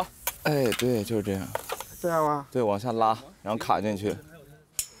好。哎，对，就是这样。这样吗？对，往下拉，然后卡进去。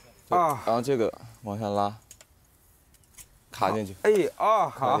啊。然后这个往下拉，卡进去。哎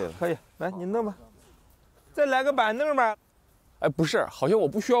好，可以，来你弄吧。再来个板凳吧。哎，不是，好像我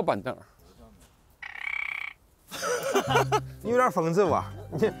不需要板凳。你有点讽刺我，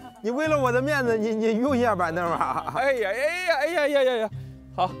你为了我的面子，你用一下板凳吧。哎呀，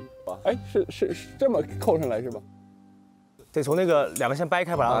好。哎，是这么扣上来是吧？得从那个两个先掰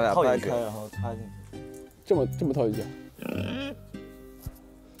开，把它套进去，然后插进去，这么套进去。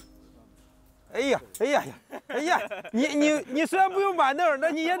哎呀，你虽然不用板凳，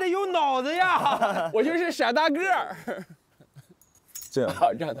但你也得用脑子呀。我就是傻大个儿。这样，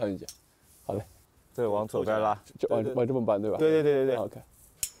好，这样套进去。好嘞。对，往左边拉，就往这么搬，对吧？对。OK。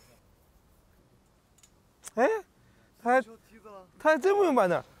哎，他还真不用板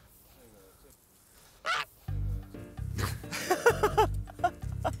凳。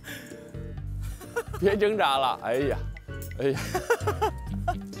别挣扎了，哎呀。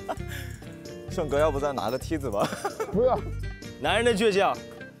胜哥，要不咱拿个梯子吧？不要，男人的倔强。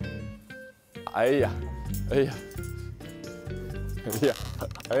哎呀，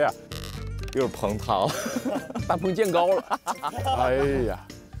又是棚塌了，大棚建高了。哎呀，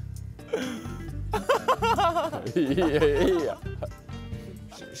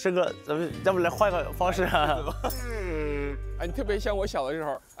胜哥，咱们要不来换个方式啊？哎，你特别像我小的时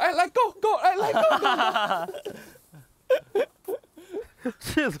候，哎，来 go，哎，来 go。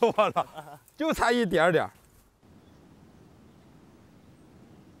气死我了，就差一点点。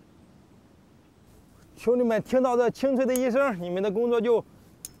兄弟们，听到这清脆的一声，你们的工作就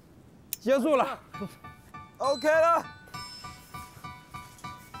结束了。OK 了。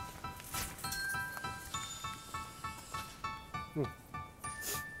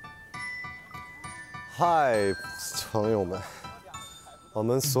嗨，朋友们，我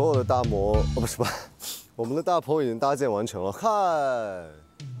们所有的大模，不是吧？我们的大棚已经搭建完成了，嗨，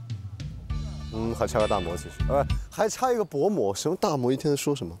还差个大模，其实，还差一个薄膜。什么大模？一天在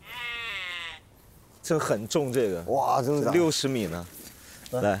说什么？这很重，这个哇，真的60米呢。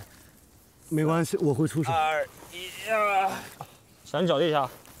来，没关系，我会出手。2、1啊！闪脚地下。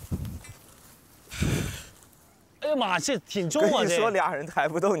哎呀妈，这挺重啊！跟你说俩人抬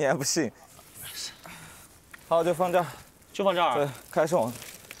不动，你还不信？好，就放这儿，就放这儿。对，开始往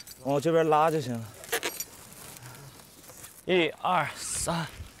这边拉就行了。1、2、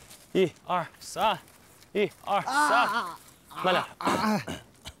3，1、2、3，1、2、3，慢点。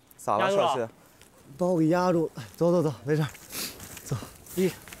咋了，少熙？把我给压住了。走，没事。走。1、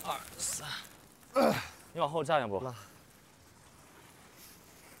2、3，你往后站两步。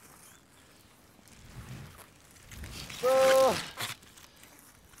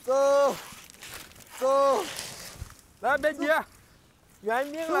走，来，别急，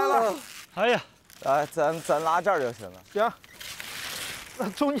援兵来了。哎呀，来，咱拉这儿就行了。行。那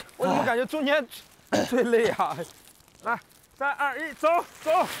中间，我怎么感觉中间最累啊？来，3、2、1，走！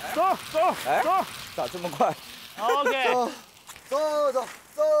哎，咋这么快 ？OK。走。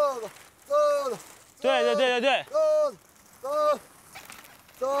对。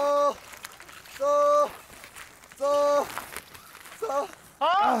走。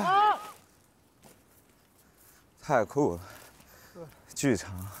好。太酷了，巨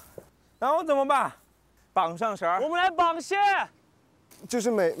长。然后怎么办？绑上绳。我们来绑线。就是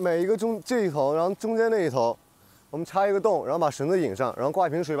每一个这一头，然后中间那一头，我们插一个洞，然后把绳子引上，然后挂一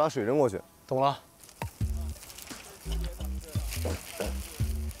瓶水，把水扔过去。懂了。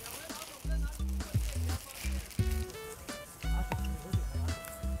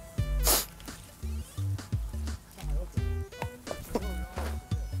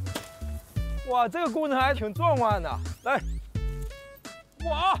哇，这个工程还挺壮观的。来，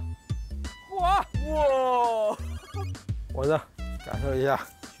哇！我这感受一下。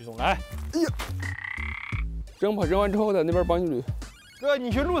徐总来。哎呀，扔完之后的那边帮你捋。哥，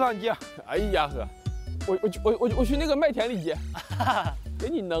你去路上接。哎呀呵，我去那个麦田里接。给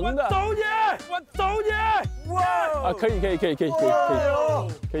你能的。我走你！哇！啊，可以。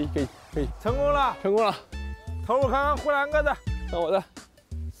成功了。头我看看护栏哥的，看我的。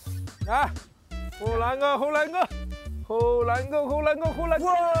来，护栏哥。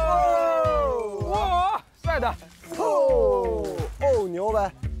哇，帅的。牛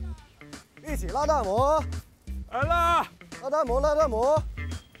掰！一起拉大模。来了。拉大模。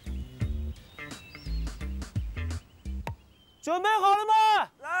准备好了吗？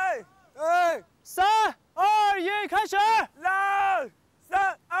来，3、2、1，开始！拉！3、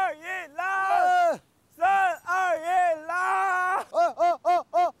2、1，拉！3、2、1，拉！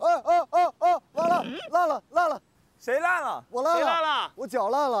烂了！谁烂了？我烂了。谁烂了？我脚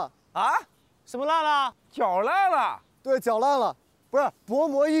烂了。啊？什么烂了？脚烂了。对，脚烂了，不是薄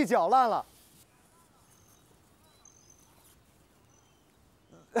膜一脚烂了。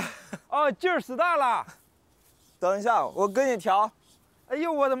哦，劲儿使大了。等一下，我跟你调。哎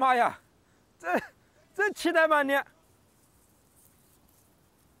呦我的妈呀，这期待半天。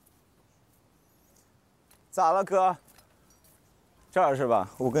咋了，哥？这儿是吧？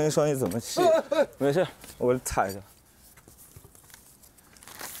我跟你说你怎么砌，没事，我踩着。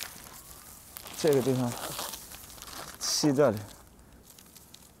这个地方砌这里，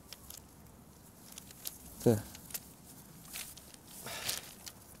对。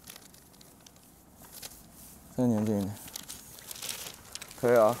再拧紧一点，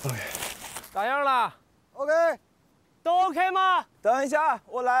可以啊。咋样了 ？OK， 都 OK 吗？等一下，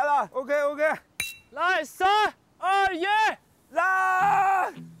我来了。OK， 来3、2、1，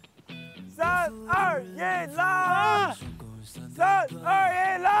来！3、2、1，来！3、2、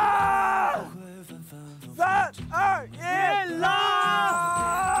1，来！3、2、1，来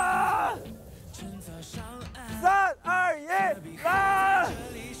！3、2、1，来！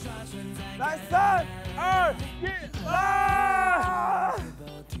来3、2、1，来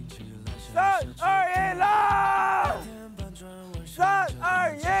！3、2、1，来！3、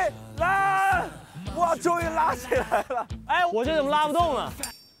2、1，来！哇，终于拉起来了！哎，我这怎么拉不动啊？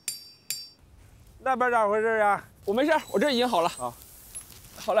那边咋回事啊？我没事，我这已经好了。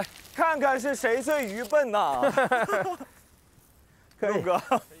好嘞，看看是谁最愚笨呐！陆哥，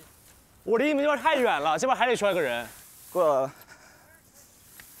我离你们这边太远了，这边还得出来个人。过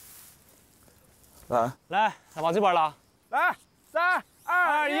来，来，往这边拉。来，3、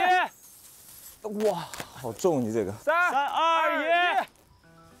2、1，哇，好重你这个。3、2、1，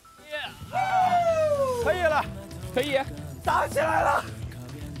可以了，可以，打起来了，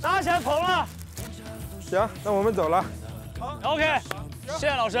打起来捧了。行，那我们走了。OK， 谢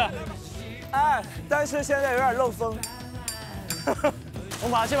谢老师。哎，但是现在有点漏风。我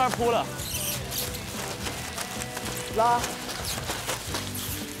们把这边铺了，拉。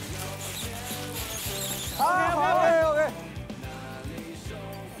OK。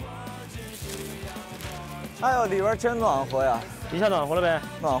哎呦，里边真暖和呀！一下暖和了呗？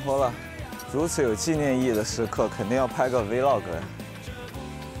暖和了。如此有纪念意义的时刻，肯定要拍个 vlog 呀。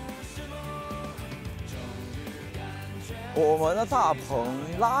我们的大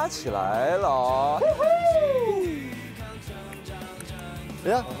棚拉起来了。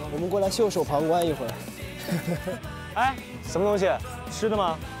来，我们过来袖手旁观一会儿。哎，什么东西？吃的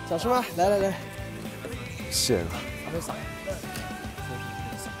吗？想吃吗？来。谢了。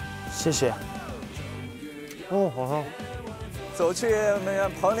谢谢。哦，好好。走去那个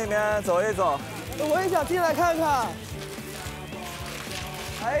棚里面走一走。我也想进来看看。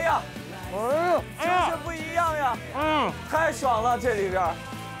哎呀，真是不一样呀！太爽了这里边。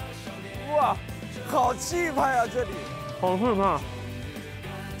哇，好气派呀这里。好气派。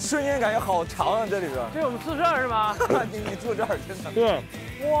瞬间感觉好长啊这里边。这我们宿舍是吗？你住这儿真的。对。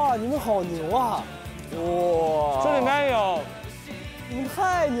哇，你们好牛啊！哇，这里面有，你们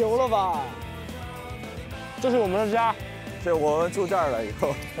太牛了吧！这是我们的家，这我们住这儿了以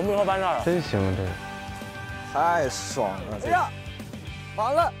后，我们以后搬这儿了。真行这个，太爽了！哎呀，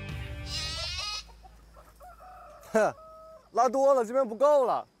完了，哼，拉多了，这边不够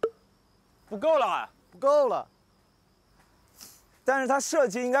了，不够了，不够了。但是它设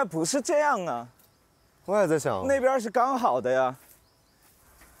计应该不是这样啊。我也在想，那边是刚好的呀。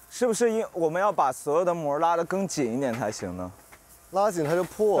是不是我们要把所有的膜拉得更紧一点才行呢？拉紧它就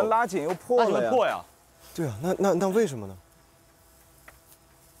破了，拉紧又破了呀。那怎么破呀？对啊，那为什么呢？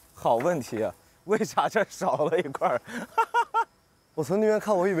好问题啊，为啥这少了一块？我从那边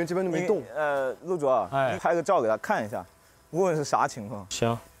看，我以为这边就没动。陆卓，你拍个照给他看一下，问问是啥情况。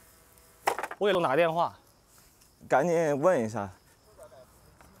行，我给龙打个电话，赶紧问一下。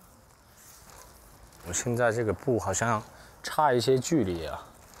我现在这个布好像差一些距离啊。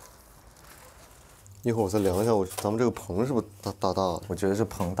一会儿我再量一下，咱们这个棚是不是大了？我觉得是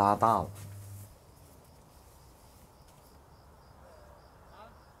棚大了。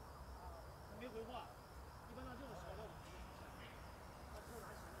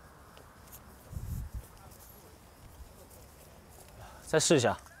再试一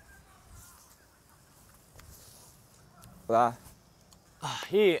下。来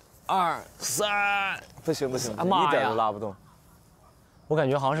，1、2、3，不行，妈呀，一点都拉不动。我感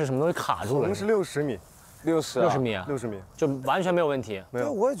觉好像是什么东西卡住了。我们是60米，60米啊，60米，就完全没有问题。没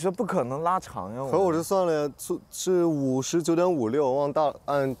有，我也觉得不可能拉长呀。可我这算了呀，是59.56，往大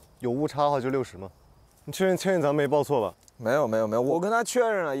按有误差的话就60嘛。你确认咱们没报错吧？没有，我跟他确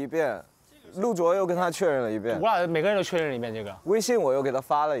认了一遍，陆卓又跟他确认了一遍，我俩每个人都确认了一遍这个。微信我又给他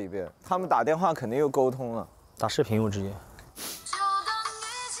发了一遍，他们打电话肯定又沟通了，打视频我直接。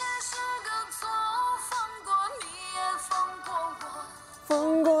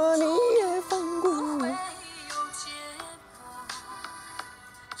放过你也放过我。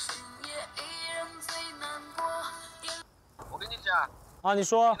我跟你讲啊，你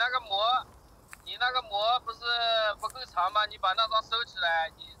说。你那个膜，你那个膜不是不够长吗？你把那张收起来，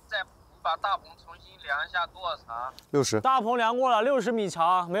你把大棚重新量一下多少长？60。大棚量过了，60米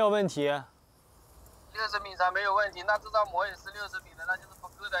长，没有问题。60米长没有问题，那这张膜也是60米的，那就是不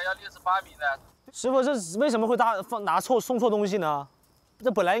够的，要68米的。师傅，这为什么会送错东西呢？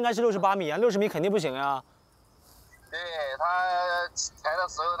这本来应该是68米啊，60米肯定不行啊。对，他裁的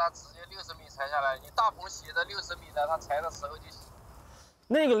时候他直接60米裁下来，你大棚写的60米的，他裁的时候就。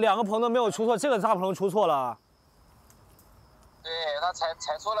那个2个棚都没有出错，这个大棚出错了。对，他裁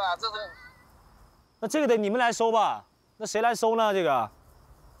错了，这是。那这个得你们来收吧？那谁来收呢？这个？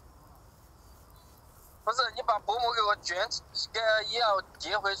不是，你把薄膜给我卷，跟一样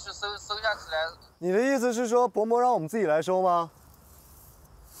叠回去收下起来。你的意思是说薄膜让我们自己来收吗？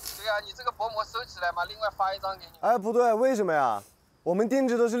对呀，你这个薄膜收起来嘛，另外发一张给你。哎，不对，为什么呀？我们定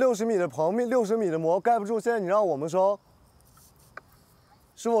制的是60米的棚，60米的膜盖不住，现在你让我们收。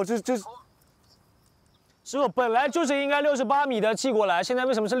师傅，这师傅本来就是应该68米的寄过来，现在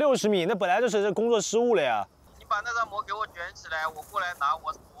为什么是60米？那本来就是工作失误了呀。你把那张膜给我卷起来，我过来拿，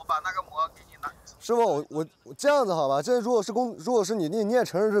我把那个膜给你拿。师傅，我这样子好吧？这如果是你也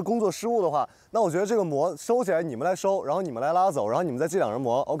承认是工作失误的话，那我觉得这个膜收起来你们来收，然后你们来拉走，然后你们再寄2人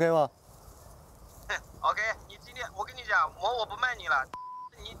膜 ，OK 吗？OK， 你今天我跟你讲，膜我不卖你了，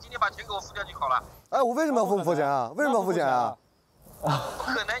你今天把钱给我付掉就好了。哎，我为什么要付钱啊？为什么要付钱啊？不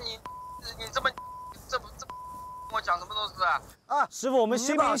可能，你这跟我讲什么东西啊？啊，师傅，我们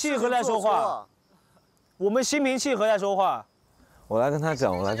心平气和来说话。我们心平气和来说话。我来跟他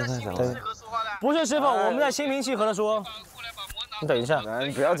讲，不是师傅，我们在心平气和的说。你等一下，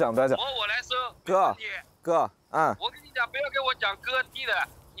你不要讲，不要讲。我来收。哥，啊。我跟你讲，不要给我讲哥弟的，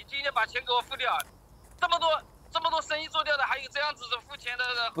你今天把钱给我付掉。这么多生意做掉的，还有这样子的付钱的。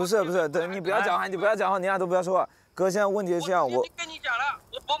不是，对你不要讲话，你俩都不要说话。哥，现在问题是这样，我跟你讲了，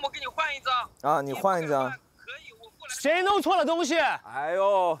我薄膜给你换一张。啊，你换一张。可以，我过来。谁弄错了东西？哎呦，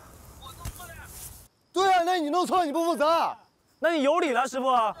我弄错了。对啊，那你弄错了你不负责，那你有理了，师傅。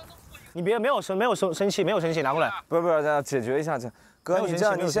你别没有生气，拿过来。不是，这解决一下这。哥，你这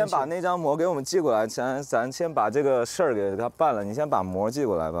样，你先把那张膜给我们寄过来，咱先把这个事儿给他办了。你先把膜寄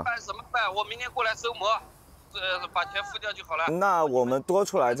过来吧。办什么办？我明天过来收膜，把钱付掉就好了。那我们多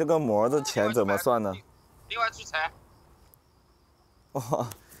出来这个膜的钱怎么算呢？另外去裁。哇，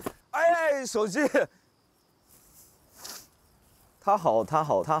哎，手机。他好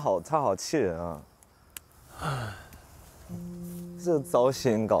气人啊！这糟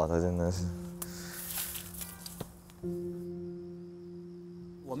心搞的真的是。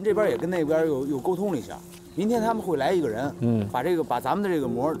我们这边也跟那边有沟通了一下，明天他们会来一个人，把咱们的这个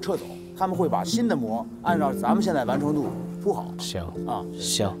膜撤走，他们会把新的膜按照咱们现在完成度铺好。行啊，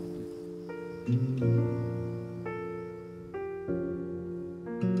行。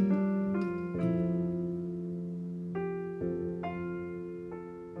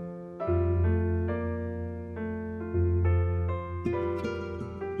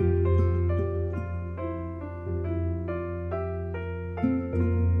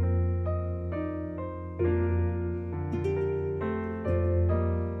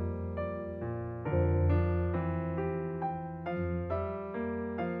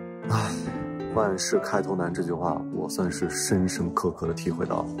万事开头难这句话，我算是深深刻刻的体会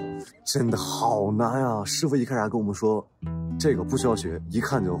到，真的好难啊！师傅一开始还跟我们说，这个不需要学，一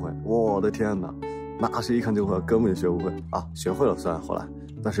看就会。我的天哪，那是一看就会，根本学不会啊！学会了算后来，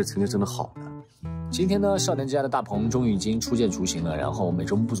但是成绩真的好难。今天呢，少年之家的大棚终于已经初见雏形了。然后美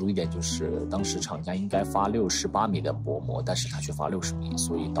中不足一点就是，当时厂家应该发68米的薄膜，但是他却发60米，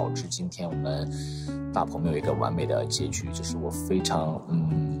所以导致今天我们大棚没有一个完美的结局，这是我非常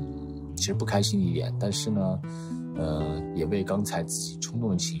其实不开心的一点。但是呢，也为刚才自己冲动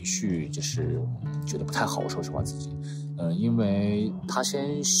的情绪，就是觉得不太好。说实话，自己，因为他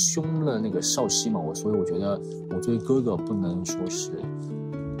先凶了那个少熙嘛，所以我觉得我作为哥哥不能说是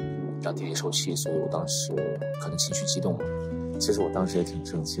让弟弟受气，所以我当时可能情绪激动了。其实我当时也挺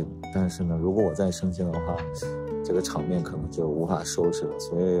生气的，但是呢，如果我再生气的话，这个场面可能就无法收拾了，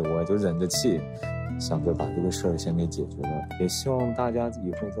所以我就忍着气，想着把这个事儿先给解决了。也希望大家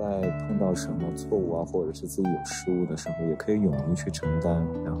以后在碰到什么错误啊，或者是自己有失误的时候，也可以勇于去承担，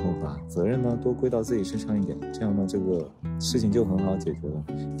然后把责任呢多归到自己身上一点，这样呢这个事情就很好解决了。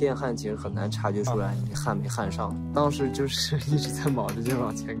电焊其实很难察觉出来你焊没焊上，当时就是一直在卯着劲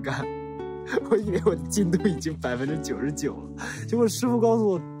往前干。我以为我的进度已经99%了，结果师傅告诉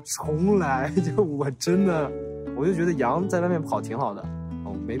我重来，就我真的，我就觉得羊在外面跑挺好的，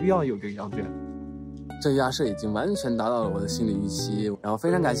没必要有这个羊圈。这压设已经完全达到了我的心理预期，然后非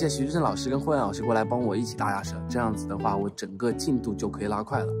常感谢徐志胜老师跟慧兰老师过来帮我一起搭压设，这样子的话我整个进度就可以拉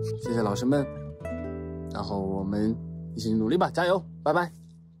快了，谢谢老师们。然后我们一起努力吧，加油，拜拜。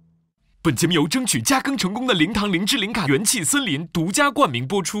本节目由争取加更成功的零糖零脂零卡元气森林独家冠名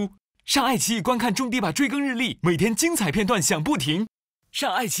播出。上iQIYI观看种地吧追更日历，每天精彩片段响不停。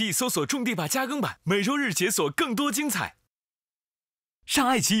上iQIYI搜索种地吧加更版，每周日解锁更多精彩。上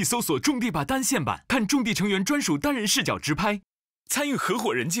iQIYI搜索种地吧单线版，看种地成员专属单人视角直拍，参与合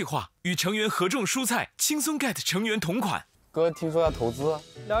伙人计划，与成员合种蔬菜，轻松 get 成员同款。哥，听说要投资，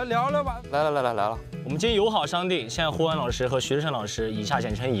聊了吧？来了。我们今天友好商定，现在胡安老师和徐志胜老师以下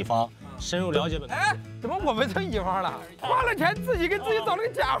简称乙方，深入了解本。哎，怎么我们成乙方了？花了钱自己给自己找了个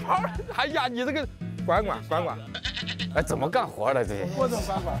甲方。哎呀，你这个管。哎，怎么干活的这些？我怎么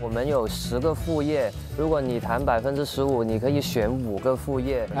办法？我们有10个副业，如果你谈15%，你可以选5个副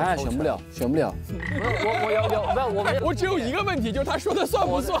业。哎，选不了。我只有一个问题，就是他说的算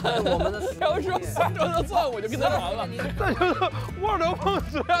不算？我们的要是说的算，我就跟他谈了。这就是沃德梦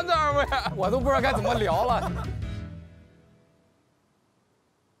实验这儿呗，我都不知道该怎么聊了。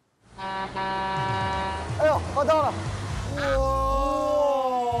哎呦，喝到了！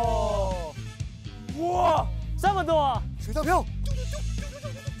哇，这么多！水稻票！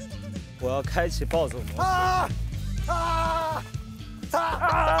我要开启暴走模式。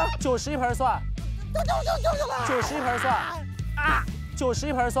91盆蒜，91盆蒜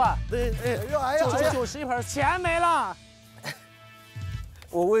，91盆蒜，91盆，钱没了。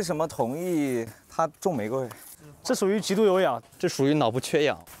我为什么同意他种玫瑰？这属于极度有氧，这属于脑部缺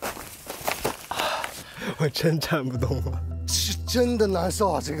氧。我真站不动了，是真的难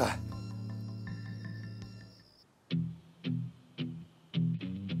受啊！这个。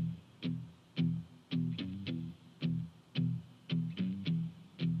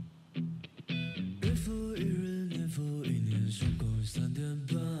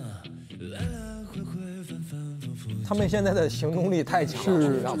他们现在的行动力太强了，你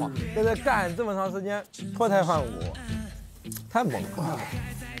知道吗？在这干这么长时间，脱胎换骨，太猛了。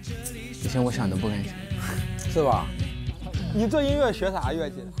以前我想的不敢想，是吧？你做音乐学啥乐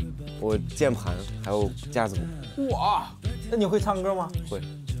器的？我键盘还有架子鼓。哇，那你会唱歌吗？会。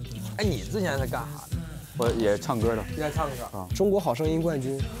哎，你之前是干啥的？我也唱歌的。也唱歌啊？中国好声音冠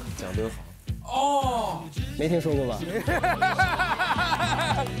军蒋敦豪。哦，没听说过吧？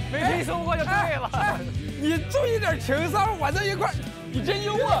没听说过就对了。你注意点情商，我这一块，你真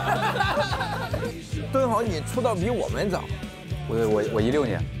幽默。敦豪，你出道比我们早。我16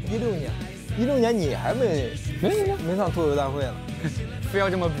年。16年你还没上脱口大会呢，非要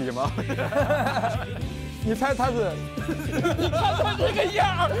这么比吗？你猜他是？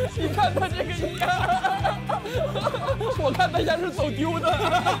你看他这个样，我看他像是走丢的。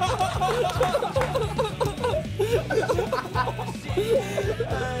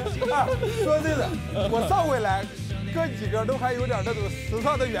说真的，我上回来，哥几个都还有点那种时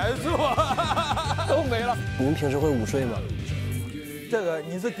尚的元素，都没了。你们平时会午睡吗？这个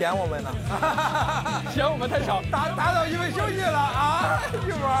你是点我们呢？嫌我们太少，打扰你们休息了啊，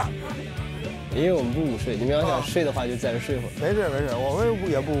一博。因为我们不午睡，你们要想睡的话就在这睡会儿。没事，我们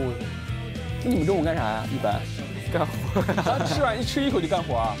也不午睡。那你们中午干啥呀？一般干活。吃一口就干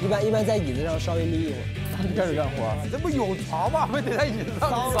活啊？一般在椅子上稍微眯一会儿，就开始干活。这不有床吗？非得在椅子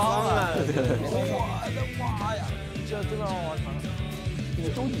上脏了。我的妈呀！这真的让我疼。你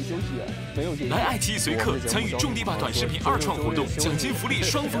们周几休息？没有休息。来iQIYI随客参与种地吧短视频2创活动，奖金福利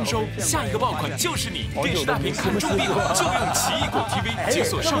双丰收，下一个爆款就是你！电视大屏看种地吧，就用奇异果 TV 解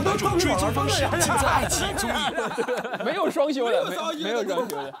锁上百种追踪方式，尽在iQIYI综艺。没有双休的，没有双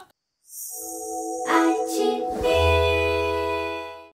休的。